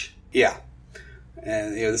branch. Yeah,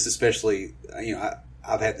 and this especially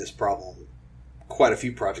I've had this problem quite a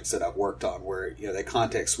few projects that I've worked on where the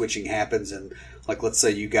context switching happens, and like let's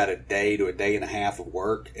say you got a day to a day and a half of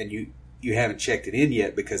work and you haven't checked it in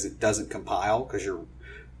yet because it doesn't compile because you're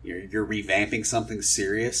revamping something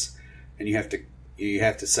serious, and you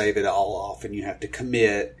have to save it all off and you have to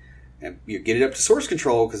commit and you get it up to source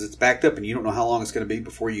control because it's backed up and you don't know how long it's going to be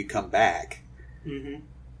before you come back.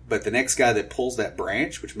 But the next guy that pulls that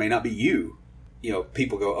branch, which may not be you,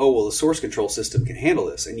 people go, oh, well, the source control system can handle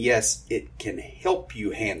this. And yes, it can help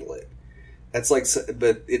you handle it.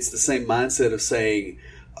 But it's the same mindset of saying,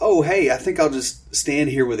 oh, hey, I think I'll just stand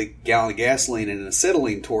here with a gallon of gasoline and an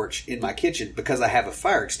acetylene torch in my kitchen because I have a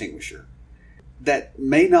fire extinguisher. That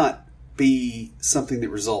may not be something that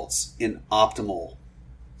results in optimal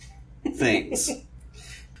things.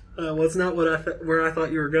 Well, it's not where I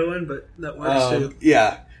thought you were going, but that works too.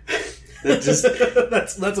 Yeah.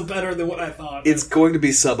 That's better than what I thought. It's going to be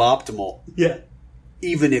suboptimal. Yeah.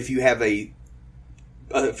 Even if you have a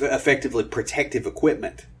effectively protective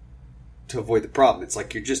equipment to avoid the problem. It's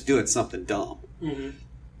like you're just doing something dumb.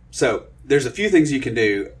 So there's a few things you can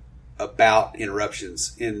do about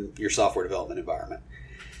interruptions in your software development environment.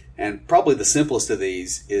 And probably the simplest of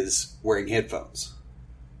these is wearing headphones.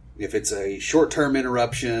 If it's a short-term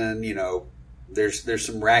interruption, there's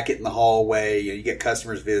some racket in the hallway, you get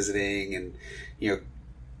customers visiting and,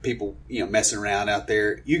 people, messing around out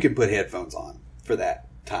there, you can put headphones on for that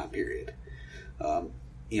time period.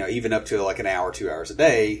 Even up to like an hour, 2 hours a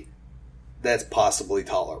day, that's possibly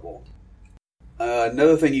tolerable.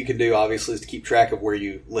 Another thing you can do, obviously, is to keep track of where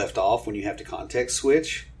you left off when you have to context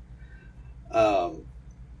switch.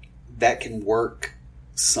 That can work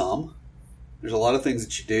some. There's a lot of things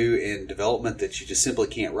that you do in development that you just simply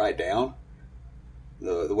can't write down.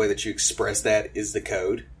 The way that you express that is the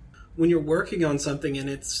code. When you're working on something and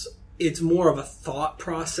it's more of a thought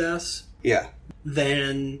process. Yeah.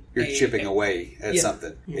 Than you're chipping away at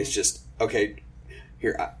something. It's just, okay,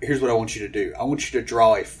 here's what I want you to do. I want you to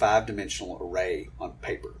draw a 5-dimensional array on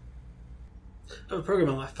paper. I have a program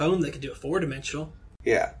on my phone that can do a 4-dimensional.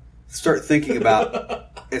 Yeah. Start thinking about,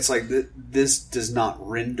 it's like this does not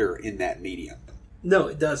render in that medium. No,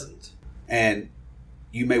 it doesn't. And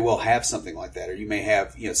you may well have something like that, or you may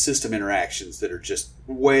have system interactions that are just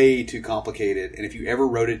way too complicated. And if you ever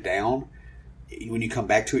wrote it down, when you come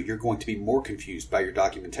back to it, you're going to be more confused by your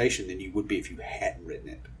documentation than you would be if you hadn't written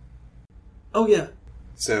it. Oh, yeah.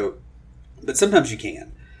 So, but sometimes you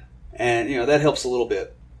can. And, that helps a little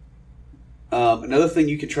bit. Another thing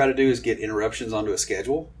you can try to do is get interruptions onto a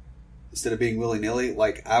schedule instead of being willy-nilly.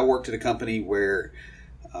 Like, I worked at a company where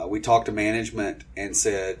We talked to management and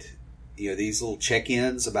said, these little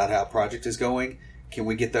check-ins about how a project is going, can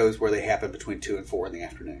we get those where they happen between 2 and 4 in the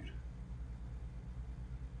afternoon?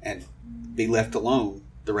 And be left alone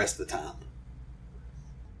the rest of the time.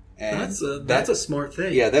 And that's a smart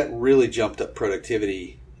thing. Yeah, that really jumped up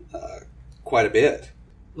productivity quite a bit.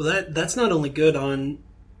 Well, that's not only good on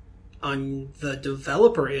the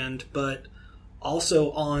developer end, but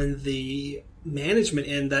also on the management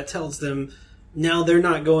end. That tells them now they're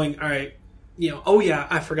not going, all right, oh yeah,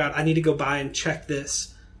 I forgot, I need to go by and check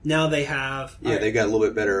this. Now they have... Yeah, they got a little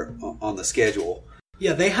bit better on the schedule.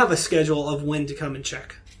 Yeah, they have a schedule of when to come and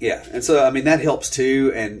check. Yeah, and so, that helps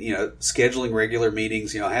too, and, scheduling regular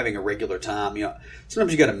meetings, having a regular time,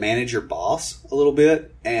 sometimes you got to manage your boss a little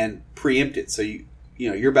bit and preempt it. So,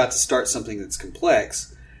 you're about to start something that's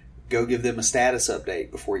complex, go give them a status update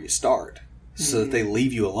before you start so that they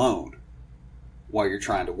leave you alone while you're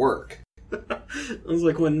trying to work. It was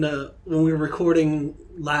like when we were recording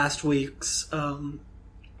last week's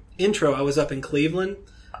intro, I was up in Cleveland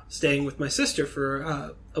staying with my sister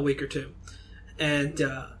for a week or two. And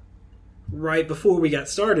right before we got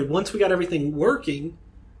started, once we got everything working,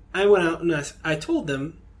 I went out and I told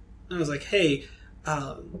them, I was like, hey,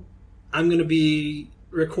 I'm going to be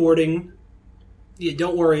recording. Yeah,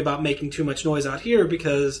 don't worry about making too much noise out here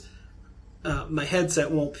because my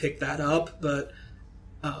headset won't pick that up. But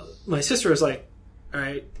my sister was like, all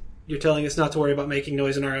right, you're telling us not to worry about making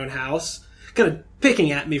noise in our own house? Kind of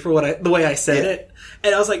picking at me for the way I said it.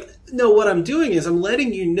 And I was like, no, what I'm doing is I'm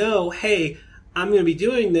letting you know, hey, I'm going to be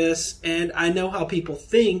doing this, and I know how people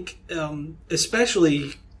think,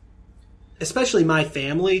 especially my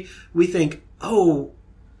family. We think, oh,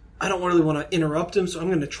 I don't really want to interrupt him, so I'm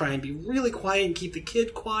going to try and be really quiet and keep the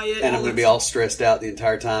kid quiet. And I'm going to be all stressed out the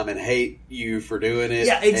entire time and hate you for doing it.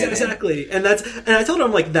 Yeah, exactly. And I told her,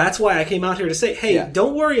 I'm like, that's why I came out here to say, hey,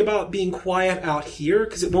 don't worry about being quiet out here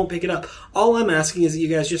because it won't pick it up. All I'm asking is that you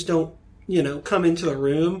guys just don't, come into the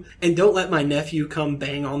room and don't let my nephew come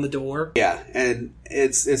bang on the door. Yeah, and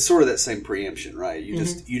it's sort of that same preemption, right? You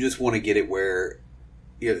just want to get it where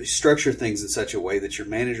structure things in such a way that your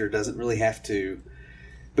manager doesn't really have to,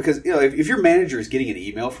 because if your manager is getting an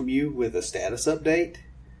email from you with a status update,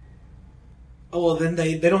 oh well, then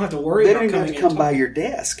they don't have to worry. They don't even have to come by your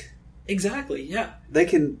desk. Exactly. Yeah. They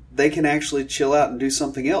can actually chill out and do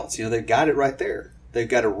something else. They've got it right there. They've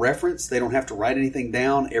got a reference. They don't have to write anything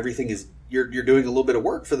down. Everything is you're doing a little bit of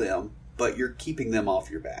work for them, but you're keeping them off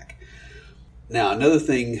your back. Now, another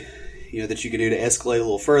thing that you can do to escalate a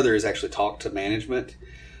little further is actually talk to management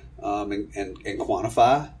and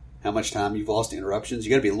quantify how much time you've lost to interruptions. You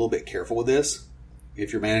got to be a little bit careful with this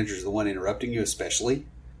if your manager is the one interrupting you, especially.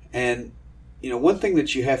 And one thing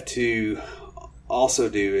that you have to also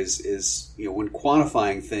do is when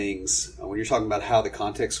quantifying things, when you're talking about how the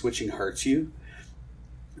context switching hurts you,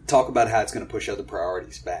 talk about how it's going to push other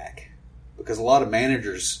priorities back. Because a lot of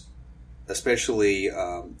managers, especially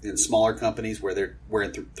in smaller companies where they're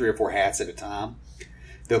wearing 3 or 4 hats at a time,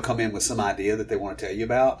 they'll come in with some idea that they want to tell you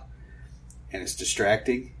about, and it's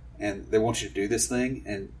distracting, and they want you to do this thing.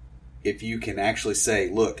 And if you can actually say,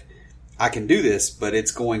 look, I can do this, but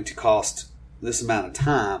it's going to cost this amount of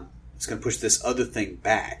time, it's going to push this other thing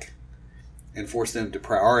back and force them to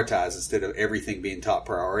prioritize instead of everything being top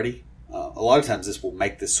priority. A lot of times this will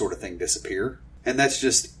make this sort of thing disappear. And that's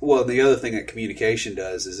just, the other thing that communication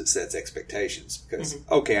does is it sets expectations. Because,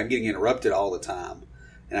 okay, I'm getting interrupted all the time,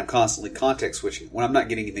 and I'm constantly context switching. When I'm not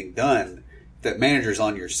getting anything done, that manager's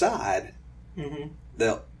on your side,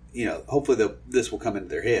 they'll, hopefully this will come into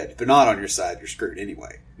their head. If they're not on your side, you're screwed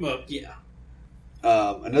anyway. Well, yeah.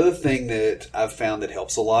 Another thing that I've found that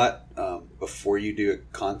helps a lot before you do a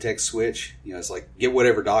context switch, it's like get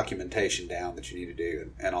whatever documentation down that you need to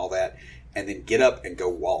do and all that, and then get up and go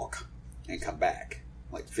walk and come back.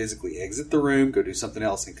 Like physically exit the room, go do something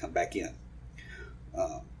else, and come back in.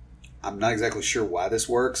 I'm not exactly sure why this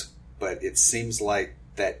works, but it seems like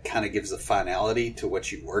that kind of gives a finality to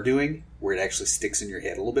what you were doing, where it actually sticks in your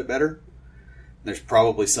head a little bit better. There's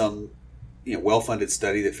probably some well-funded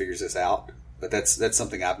study that figures this out. But that's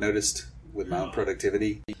something I've noticed with my own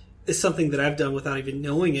productivity. It's something that I've done without even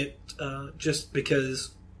knowing it, just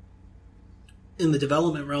because in the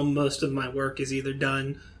development realm, most of my work is either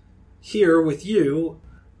done here with you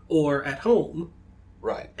or at home.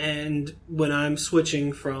 Right. And when I'm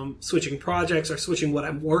switching projects or switching what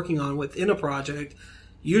I'm working on within a project,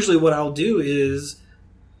 usually what I'll do is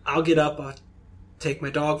I'll get up, I'll take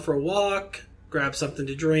my dog for a walk, grab something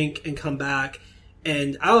to drink, and come back.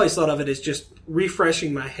 And I always thought of it as just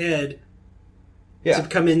refreshing my head to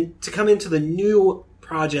come into the new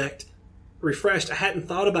project refreshed. I hadn't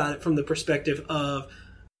thought about it from the perspective of,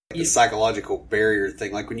 The psychological barrier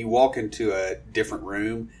thing, like when you walk into a different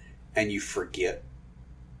room and you forget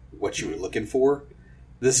what you were looking for.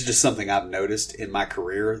 This is just something I've noticed in my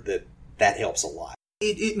career that helps a lot.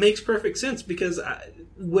 It makes perfect sense because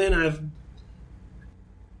when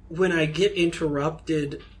I get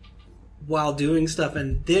interrupted while doing stuff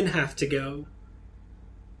and then have to go,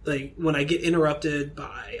 like when I get interrupted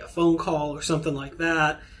by a phone call or something like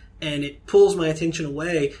that, and it pulls my attention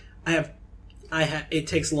away, it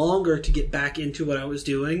takes longer to get back into what I was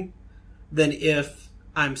doing than if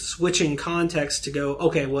I'm switching context to go,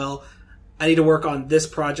 okay, well, I need to work on this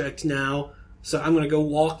project now, so I'm going to go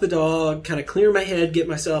walk the dog, kind of clear my head, get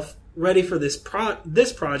myself ready for this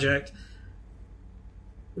project.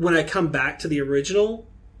 When I come back to the original,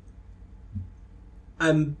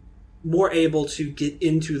 I'm more able to get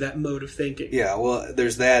into that mode of thinking. Yeah, well,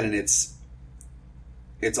 there's that, and it's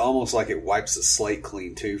almost like it wipes the slate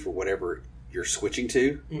clean, too, for whatever you're switching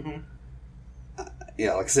to. Mm-hmm.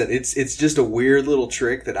 Yeah, like I said, it's just a weird little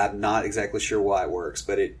trick that I'm not exactly sure why it works,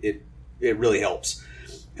 but it really helps.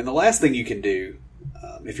 And the last thing you can do,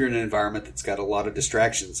 if you're in an environment that's got a lot of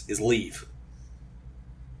distractions, is leave.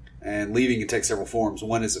 And leaving can take several forms.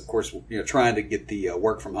 One is, of course, trying to get the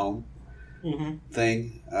work from home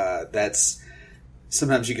thing. That's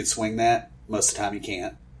sometimes you can swing that. Most of the time, you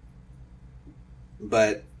can't.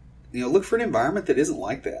 But look for an environment that isn't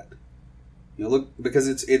like that. Look, because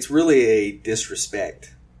it's really a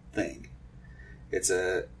disrespect thing. It's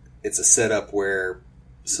a setup where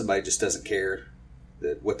somebody just doesn't care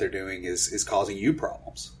that what they're doing is causing you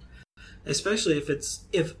problems. Especially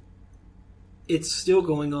if it's still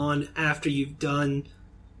going on after you've done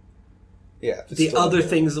the other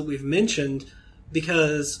things that we've mentioned,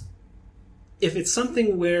 because if it's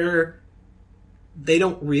something where they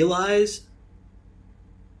don't realize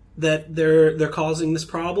that they're causing this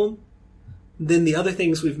problem, then the other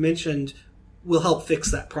things we've mentioned will help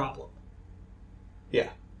fix that problem. Yeah.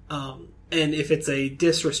 And if it's a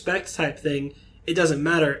disrespect type thing, it doesn't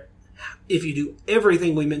matter if you do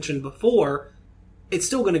everything we mentioned before, it's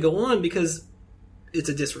still going to go on because it's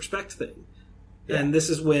a disrespect thing. Yeah. And this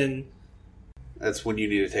is when... That's when you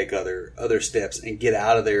need to take other steps and get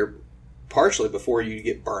out of there partially before you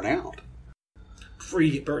get burnt out. Before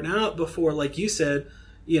you get burnt out, before, like you said,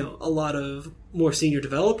 a lot of more senior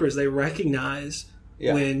developers, they recognize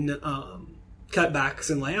when cutbacks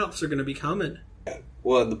and layoffs are going to be coming. Yeah.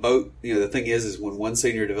 Well, in the boat, the thing is when one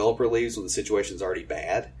senior developer leaves, when the situation's already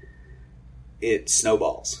bad, it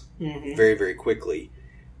snowballs very, very quickly.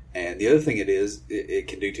 And the other thing it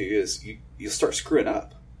can do to you is you'll start screwing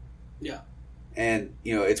up. Yeah. And,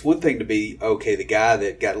 it's one thing to be, okay, the guy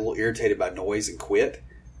that got a little irritated by noise and quit.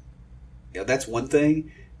 That's one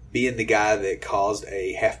thing. Being the guy that caused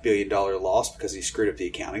a $500 million loss because he screwed up the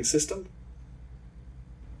accounting system.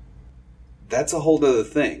 That's a whole other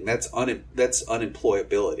thing. That's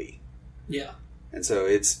unemployability. Yeah. And so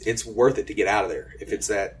it's worth it to get out of there if it's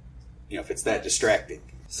that distracting.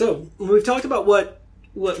 So we've talked about what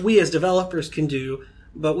we as developers can do,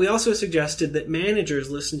 but we also suggested that managers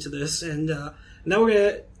listen to this, and now we're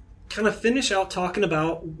going to kind of finish out talking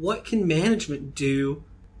about what can management do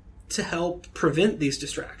to help prevent these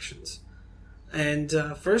distractions. And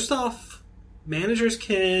first off, managers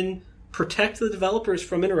can protect the developers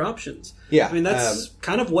from interruptions. Yeah. I mean, that's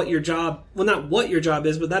kind of what your job, well, not what your job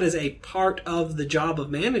is, but that is a part of the job of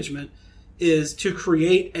management, is to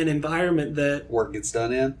create an environment that work gets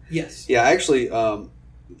done in. Yes. Yeah, actually,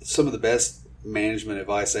 some of the best management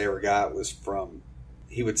advice I ever got was from,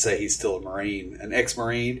 he would say he's still a Marine, an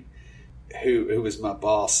ex-Marine who was my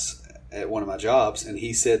boss at one of my jobs, and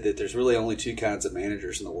he said that there's really only two kinds of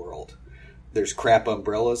managers in the world. There's crap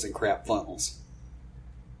umbrellas and crap funnels.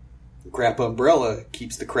 The crap umbrella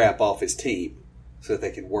keeps the crap off his team so that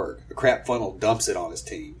they can work. A crap funnel dumps it on his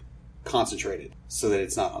team, concentrated, so that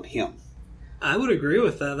it's not on him. I would agree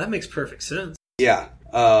with that. That makes perfect sense. Yeah,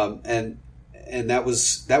 and that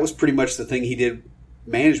was pretty much the thing he did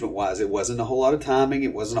management-wise. It wasn't a whole lot of timing.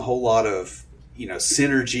 It wasn't a whole lot of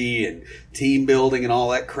synergy and team building and all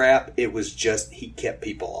that crap. It was just he kept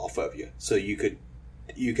people off of you, so you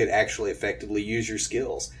could actually effectively use your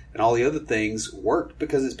skills, and all the other things worked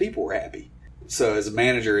because his people were happy. So as a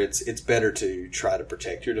manager, it's better to try to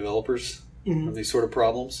protect your developers from these sort of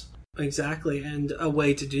problems. Exactly, and a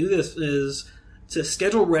way to do this is to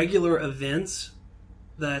schedule regular events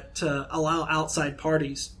that allow outside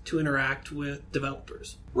parties to interact with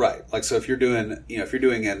developers. Right. Like, so if you're doing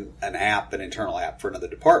an app, an internal app for another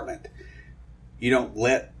department, you don't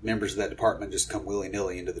let members of that department just come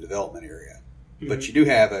willy-nilly into the development area. Mm-hmm. But you do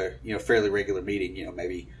have a fairly regular meeting,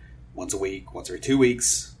 maybe once a week, once every 2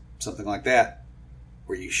 weeks, something like that,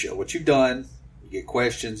 where you show what you've done, you get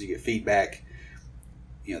questions, you get feedback.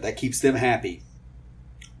 That keeps them happy,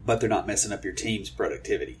 but they're not messing up your team's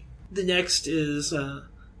productivity. The next is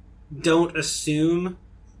don't assume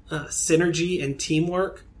synergy and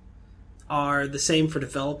teamwork are the same for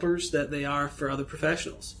developers that they are for other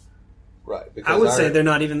professionals. Right. I would say they're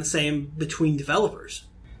not even the same between developers.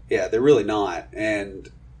 Yeah, they're really not. And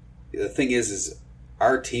the thing is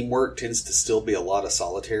our teamwork tends to still be a lot of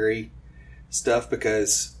solitary stuff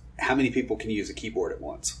because how many people can use a keyboard at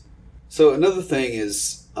once? So another thing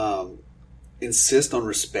is insist on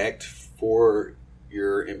respect for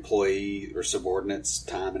your employee or subordinates'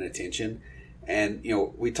 time and attention. And,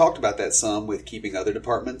 we talked about that some with keeping other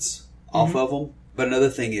departments off of them. But another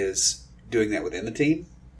thing is doing that within the team.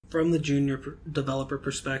 From the junior developer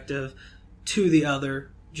perspective to the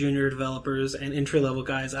other junior developers and entry-level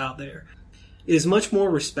guys out there, it is much more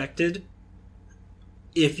respected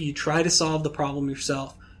if you try to solve the problem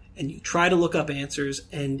yourself and you try to look up answers,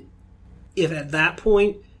 and if at that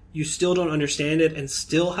point you still don't understand it and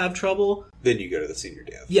still have trouble, then you go to the senior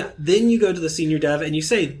dev. Yeah, then you go to the senior dev and you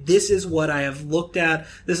say, this is what I have looked at,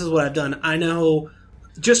 this is what I've done. I know,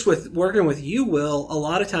 just with working with you, Will, a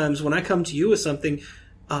lot of times when I come to you with something,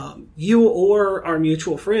 you or our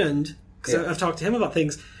mutual friend, because I've talked to him about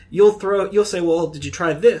things, you'll say, well, did you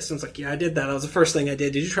try this? And it's like, yeah, I did that. That was the first thing I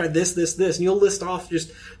did. Did you try this, this, this? And you'll list off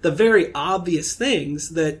just the very obvious things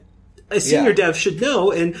that a senior dev should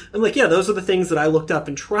know. And I'm like, yeah, those are the things that I looked up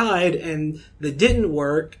and tried and that didn't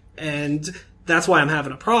work. And that's why I'm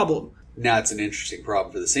having a problem. Now it's an interesting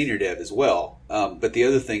problem for the senior dev as well. But the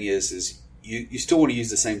other thing is you still want to use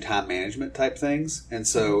the same time management type things. And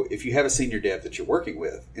so if you have a senior dev that you're working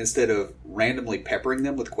with, instead of randomly peppering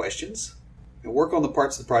them with questions, work on the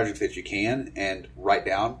parts of the project that you can and write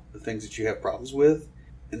down the things that you have problems with.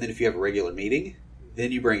 And then if you have a regular meeting,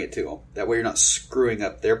 then you bring it to them. That way you're not screwing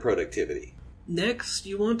up their productivity. Next,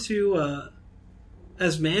 you want to,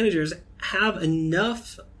 as managers, have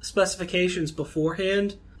enough specifications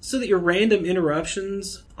beforehand so that your random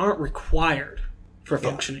interruptions aren't required for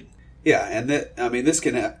functioning. Yeah, and this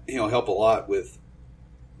can help a lot with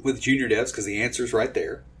junior devs because the answer's right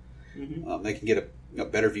there. Mm-hmm. They can get a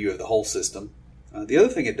better view of the whole system. The other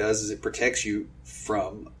thing it does is it protects you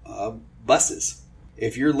from buses.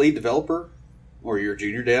 If your lead developer or your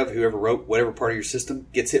junior dev, whoever wrote whatever part of your system,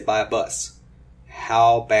 gets hit by a bus,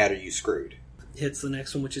 how bad are you screwed? Hits the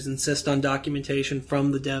next one, which is insist on documentation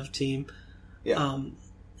from the dev team. Yeah.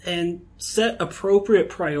 And set appropriate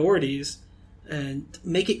priorities and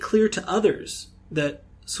make it clear to others that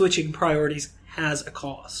switching priorities has a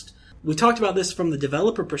cost. We talked about this from the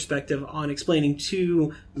developer perspective on explaining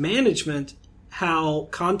to management how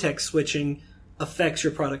context switching affects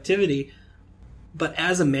your productivity. But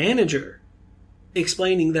as a manager,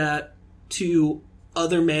 explaining that to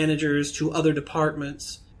other managers, to other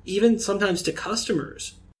departments, even sometimes to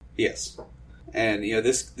customers. Yes. And,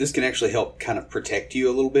 this can actually help kind of protect you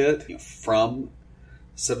a little bit from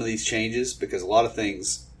some of these changes because a lot of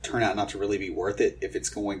things turn out not to really be worth it if it's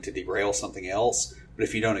going to derail something else. But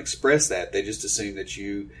if you don't express that, they just assume that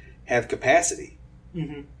you have capacity.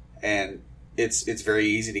 Mm-hmm. And it's very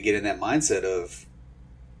easy to get in that mindset of,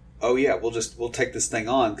 oh yeah, we'll take this thing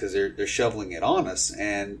on because they're shoveling it on us.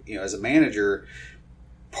 And, as a manager,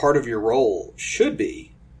 part of your role should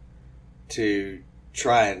be to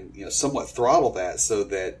try and, somewhat throttle that so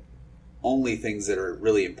that only things that are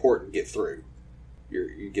really important get through.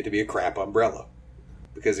 You get to be a crap umbrella.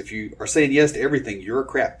 Because if you are saying yes to everything, you're a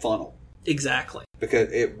crap funnel. Exactly. Because,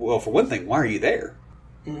 for one thing, why are you there?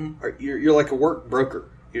 Mm-hmm. You're like a work broker.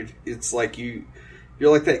 It's like you're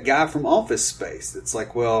like that guy from Office Space. It's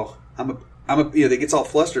like, well, I'm a that gets all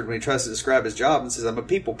flustered when he tries to describe his job and says, I'm a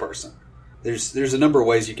people person. There's a number of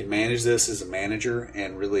ways you can manage this as a manager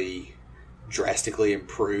and really drastically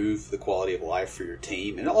improve the quality of life for your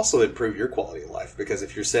team and also improve your quality of life. Because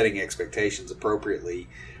if you're setting expectations appropriately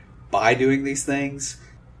by doing these things,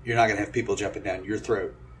 you're not going to have people jumping down your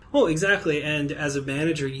throat. Oh, exactly. And as a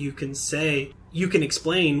manager, you can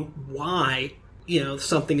explain why,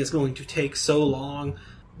 something is going to take so long.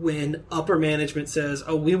 When upper management says,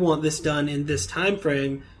 oh, we want this done in this time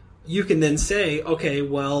frame, you can then say, okay,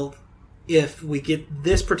 well, if we get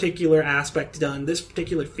this particular aspect done, this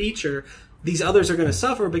particular feature, these others are going to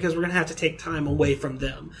suffer because we're going to have to take time away from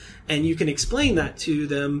them. And you can explain that to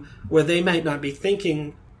them where they might not be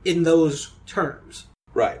thinking in those terms.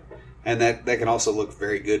 Right. And that can also look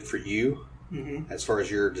very good for you as far as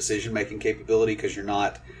your decision-making capability because you're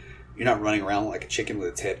not running around like a chicken with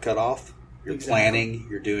its head cut off. You're planning.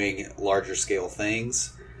 You're doing larger-scale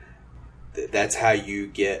things. That's how you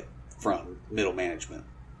get from middle management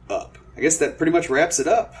up. I guess that pretty much wraps it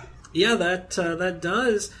up. Yeah, that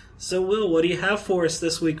does. So, Will, what do you have for us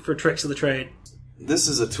this week for Tricks of the Trade? This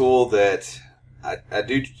is a tool that I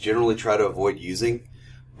do generally try to avoid using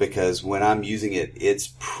because when I'm using it,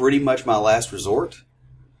 it's pretty much my last resort.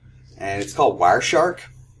 And it's called Wireshark.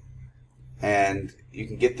 And you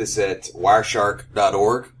can get this at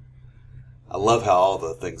wireshark.org. I love how all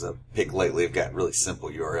the things I've picked lately have got really simple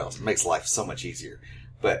URLs. It makes life so much easier.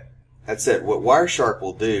 But that said, what Wireshark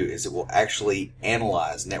will do is it will actually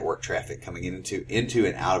analyze network traffic coming into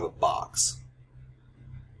and out of a box.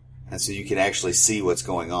 And so you can actually see what's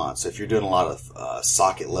going on. So if you're doing a lot of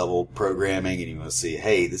socket level programming and you want to see,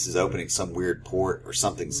 hey, this is opening some weird port or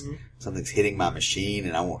something's hitting my machine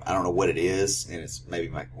and I don't know what it is, and it's maybe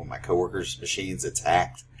one of my coworkers' machines that's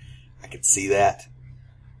hacked, I can see that.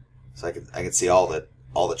 So I can see all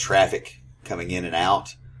the traffic coming in and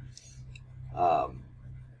out.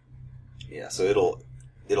 So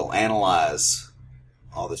it'll analyze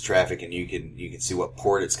all this traffic, and you can see what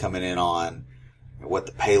port it's coming in on, what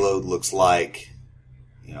the payload looks like.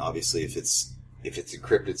 You know, obviously if it's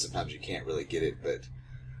encrypted, sometimes you can't really get it, but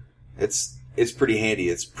it's pretty handy.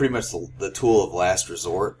 It's pretty much the tool of last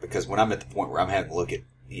resort, because when I'm at the point where I'm having to look at,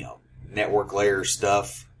 network layer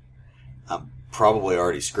stuff, I'm probably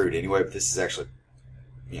already screwed anyway, but this has actually,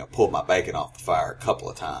 pulled my bacon off the fire a couple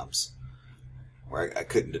of times where I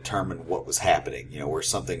couldn't determine what was happening, where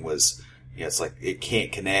something was, it's like it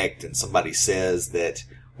can't connect, and somebody says that,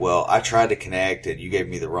 well, I tried to connect and you gave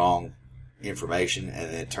me the wrong information,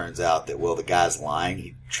 and then it turns out that, well, the guy's lying.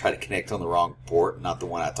 He tried to connect on the wrong port, not the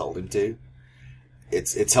one I told him to.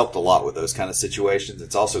 It's helped a lot with those kind of situations.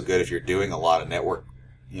 It's also good if you're doing a lot of network,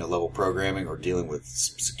 level programming or dealing with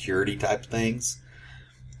security type things.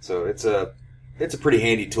 So it's a pretty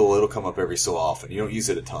handy tool. It'll come up every so often. You don't use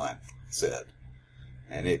it a ton, said.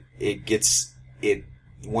 And it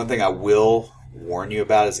one thing I will warn you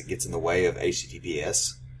about is it gets in the way of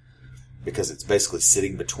HTTPS, because it's basically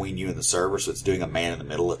sitting between you and the server, so it's doing a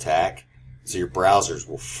man-in-the-middle attack. So your browsers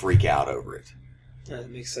will freak out over it. Yeah, that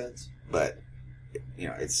makes sense. But,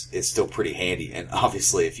 it's still pretty handy. And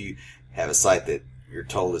obviously, if you have a site that you're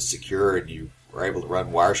told is secure and you are able to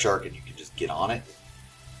run Wireshark and you can just get on it,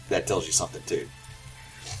 that tells you something too.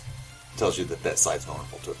 It tells you that site's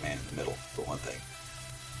vulnerable to a man-in-the-middle, for one thing.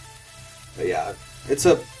 But yeah, it's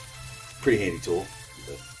a pretty handy tool.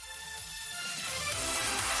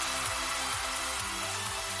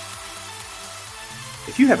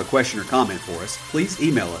 If you have a question or comment for us, please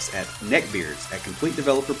email us at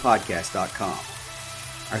neckbeards@CompleteDeveloperPodcast.com.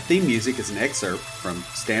 Our theme music is an excerpt from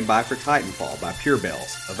Stand By for Titanfall by Pure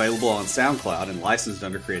Bells, available on SoundCloud and licensed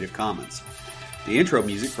under Creative Commons. The intro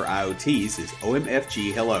music for IoTease is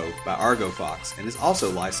OMFG Hello by Argo Fox and is also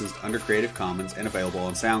licensed under Creative Commons and available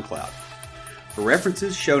on SoundCloud. For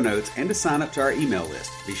references, show notes, and to sign up to our email list,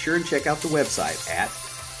 be sure and check out the website at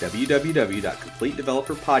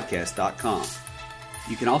www.CompleteDeveloperPodcast.com.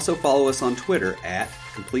 You can also follow us on Twitter at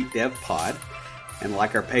CompleteDevPod and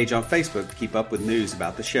like our page on Facebook to keep up with news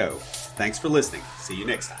about the show. Thanks for listening. See you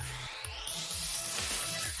next time.